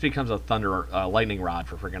out. This becomes a lightning rod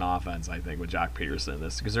for freaking offense, I think, with Jock Peterson in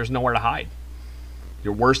this, because there's nowhere to hide.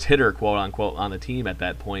 Your worst hitter, quote unquote, on the team at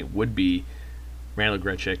that point would be Randal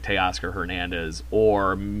Grichuk, Teoscar Hernandez,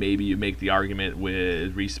 or maybe you make the argument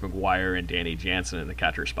with Reese McGuire and Danny Jansen in the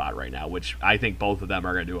catcher spot right now, which I think both of them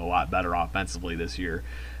are going to do a lot better offensively this year.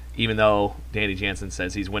 Even though Danny Jansen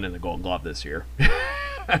says he's winning the Gold Glove this year.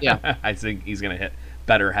 Yeah. I think he's going to hit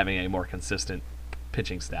better having a more consistent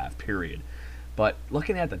pitching staff, period. But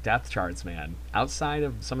looking at the depth charts, man, outside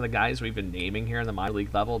of some of the guys we've been naming here in the minor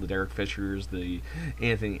league level, the Derek Fishers, the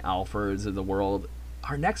Anthony Alfords of the world,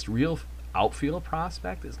 our next real outfield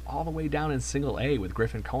prospect is all the way down in Single A with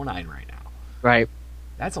Griffin Conine right now. Right.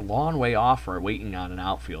 That's a long way off for waiting on an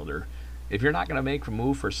outfielder. If you're not going to make a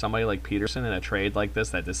move for somebody like Peterson in a trade like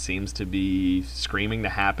this that just seems to be screaming to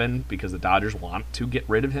happen because the Dodgers want to get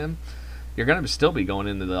rid of him, you're going to still be going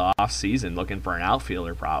into the off season looking for an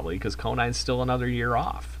outfielder probably because Conine's still another year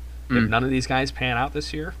off. If none of these guys pan out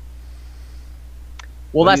this year,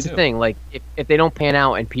 well, what do that's you the do? thing. Like, if they don't pan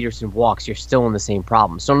out and Peterson walks, you're still in the same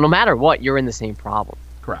problem. So no matter what, you're in the same problem,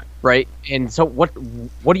 Correct. right? And so what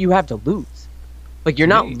do you have to lose? Like, you're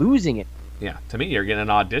To not me- losing it. Yeah, to me, you're getting an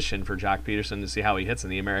audition for Jock Peterson to see how he hits in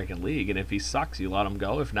the American League, and if he sucks, you let him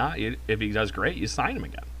go. If not, if he does great, you sign him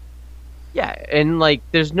again. Yeah, and like,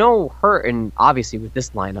 there's no hurt, and obviously with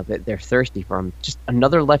this lineup, that they're thirsty for him. Just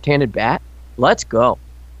another left-handed bat. Let's go.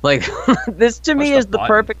 Like, this to me Push the is the button.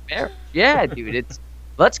 perfect marriage. Yeah, dude, it's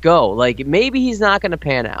let's go. Like, maybe he's not going to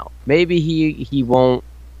pan out. Maybe he won't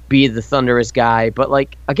be the thunderous guy. But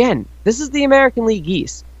like, again, this is the American League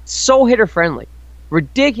East. So hitter friendly,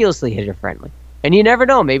 ridiculously hitter friendly, and you never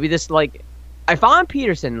know. Maybe this, like, if I'm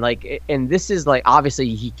Peterson, like, and this is like,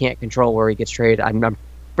 obviously he can't control where he gets traded. I'm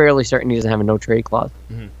fairly certain he doesn't have a no trade clause.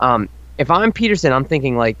 Mhm. If I'm Peterson, I'm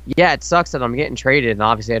thinking like, yeah, it sucks that I'm getting traded, and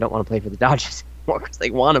obviously I don't want to play for the Dodgers anymore because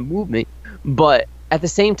they want to move me. But at the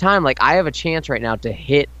same time, like, I have a chance right now to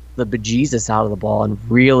hit the bejesus out of the ball and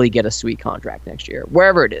really get a sweet contract next year,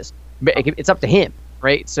 wherever it is. But it's up to him,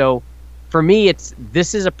 right? So for me,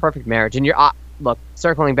 this is a perfect marriage. And look,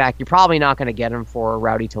 circling back, you're probably not going to get him for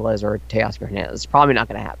Rowdy Tellez or Teoscar Hernandez. It's probably not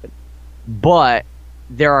going to happen. But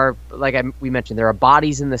there are, like we mentioned, there are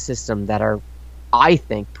bodies in the system that are, I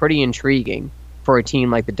think, pretty intriguing for a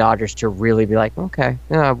team like the Dodgers to really be like, okay,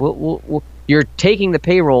 yeah, we'll you're taking the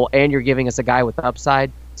payroll and you're giving us a guy with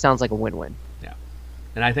upside. Sounds like a win-win. Yeah,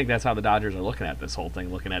 and I think that's how the Dodgers are looking at this whole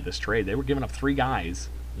thing, looking at this trade. They were giving up 3 guys,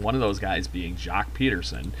 one of those guys being Jock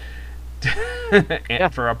Peterson,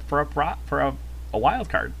 and for a wild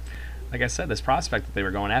card. Like I said, this prospect that they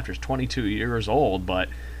were going after is 22 years old, but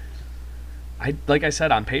like I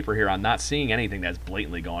said on paper here, I'm not seeing anything that's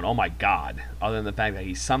blatantly going, oh my God, other than the fact that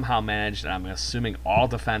he somehow managed, and I'm assuming all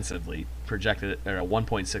defensively, projected at a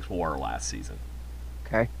 1.6 WAR last season.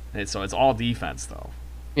 Okay. And so it's all defense, though.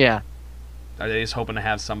 Yeah. Are they just hoping to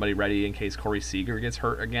have somebody ready in case Corey Seager gets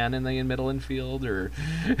hurt again in the middle infield or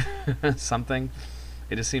something?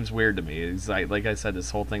 It just seems weird to me. It's like I said,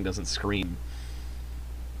 this whole thing doesn't scream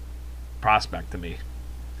prospect to me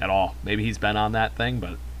at all. Maybe he's been on that thing,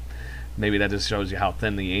 but maybe that just shows you how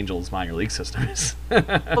thin the Angels minor league system is.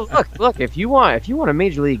 Well, look. If you want a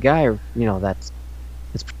major league guy,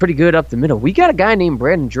 that's pretty good up the middle. We got a guy named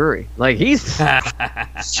Brandon Drury. Like, he's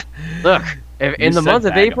look. In the month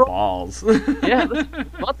of April, balls. yeah,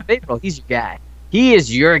 month of April, he's your guy. He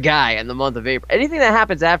is your guy in the month of April. Anything that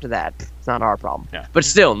happens after that, it's not our problem. Yeah. But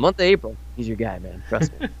still, month of April, he's your guy, man.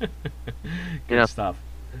 Trust me. Good stuff.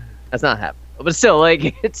 That's not happening. But still,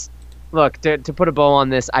 like, look, to put a bow on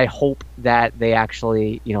this, I hope that they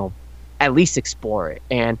actually, at least explore it.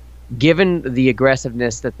 And given the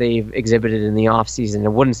aggressiveness that they've exhibited in the offseason, it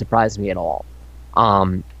wouldn't surprise me at all.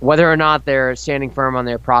 Whether or not they're standing firm on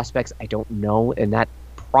their prospects, I don't know, and that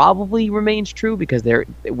probably remains true because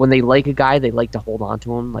when they like a guy, they like to hold on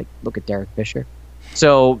to him. Like, look at Derek Fisher.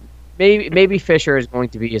 So maybe Fisher is going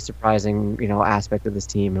to be a surprising, aspect of this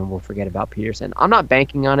team, and we'll forget about Peterson. I'm not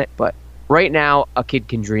banking on it, but right now a kid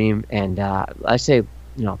can dream, and I say,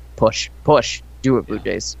 push, do it, Blue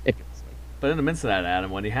Jays. If But in the midst of that,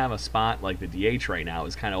 Adam, when you have a spot like the DH right now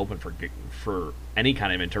is kind of open for any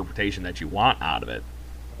kind of interpretation that you want out of it.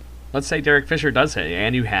 Let's say Derek Fisher does hit,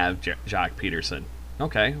 and you have Jock Peterson.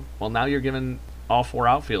 Okay, well now you're giving all 4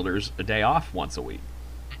 outfielders a day off once a week.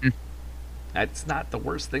 That's not the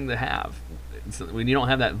worst thing to have. When you don't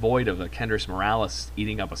have that void of a Kendrys Morales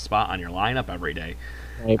eating up a spot on your lineup every day.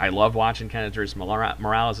 Right. I love watching Kendrys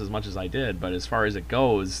Morales as much as I did, but as far as it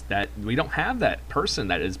goes, that we don't have that person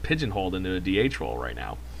that is pigeonholed into a DH role right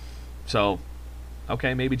now. So,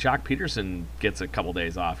 okay, maybe Jock Peterson gets a couple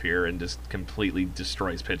days off here and just completely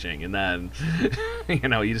destroys pitching, and then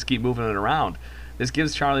you just keep moving it around. This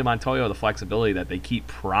gives Charlie Montoyo the flexibility that they keep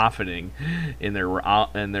profiting in their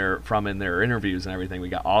interviews and everything. We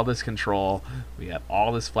got all this control, we have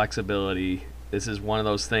all this flexibility. This is one of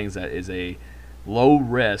those things that is a low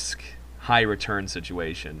risk, high return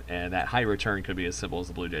situation, and that high return could be as simple as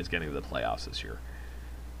the Blue Jays getting to the playoffs this year.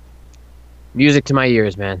 Music to my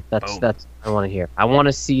ears, man. That's Boom. what I want to hear. I want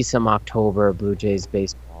to see some October Blue Jays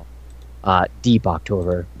baseball, deep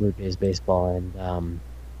October Blue Jays baseball, and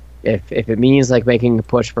if it means like making a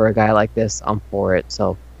push for a guy like this, I'm for it.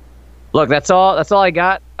 So, look, that's all I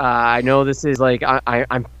got. I know this is like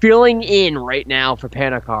I'm filling in right now for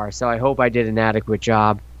Panakar, so I hope I did an adequate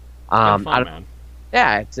job. Fun, man.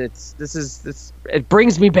 Yeah, it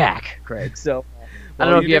brings me back, Craig. So I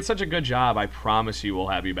don't know if you you did such a good job. I promise you we'll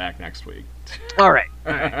have you back next week. All right.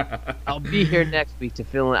 I'll be here next week to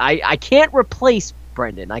fill in. I can't replace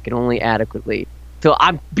Brendan. I can only adequately So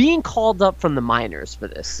I'm being called up from the minors for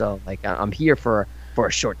this. So like I'm here for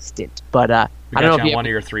a short stint. But I don't know if you on one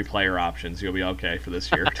of your 3-player options. You'll be okay for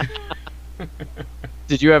this year.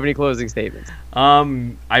 Did you have any closing statements?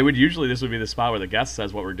 I would usually, this would be the spot where the guest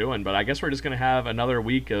says what we're doing, but I guess we're just going to have another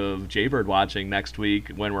week of Jaybird watching next week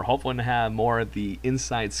when we're hoping to have more of the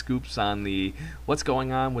inside scoops on what's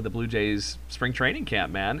going on with the Blue Jays spring training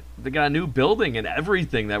camp, man. They got a new building and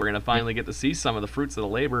everything that we're going to finally get to see some of the fruits of the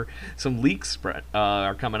labor. Some leaks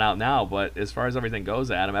are coming out now, but as far as everything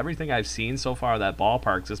goes, Adam, everything I've seen so far of that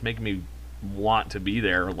ballpark's just making me want to be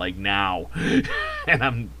there like now. And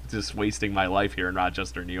I'm just wasting my life here in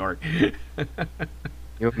Rochester, New York. You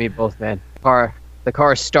and me both, man. The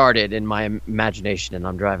car started in my imagination, and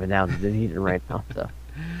I'm driving down to Dunedin right now. So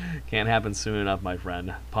can't happen soon enough, my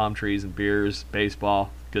friend. Palm trees and beers,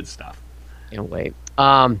 baseball, good stuff. Can't wait.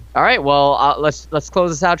 All right, well, let's close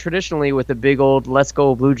this out traditionally with a big old "Let's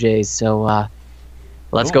Go Blue Jays." So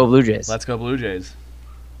let's go Blue Jays. Let's go Blue Jays.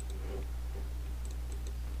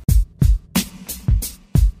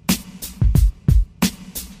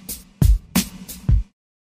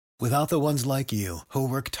 Without the ones like you, who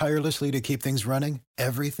work tirelessly to keep things running,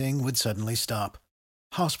 everything would suddenly stop.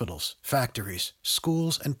 Hospitals, factories,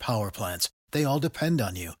 schools, and power plants, they all depend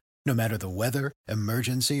on you. No matter the weather,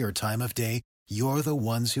 emergency, or time of day, you're the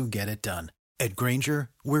ones who get it done. At Grainger,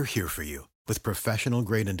 we're here for you with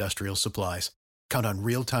professional-grade industrial supplies. Count on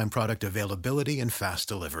real-time product availability and fast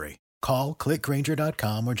delivery. Call, click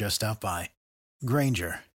Grainger.com, or just stop by.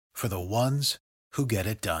 Grainger, for the ones who get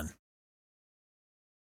it done.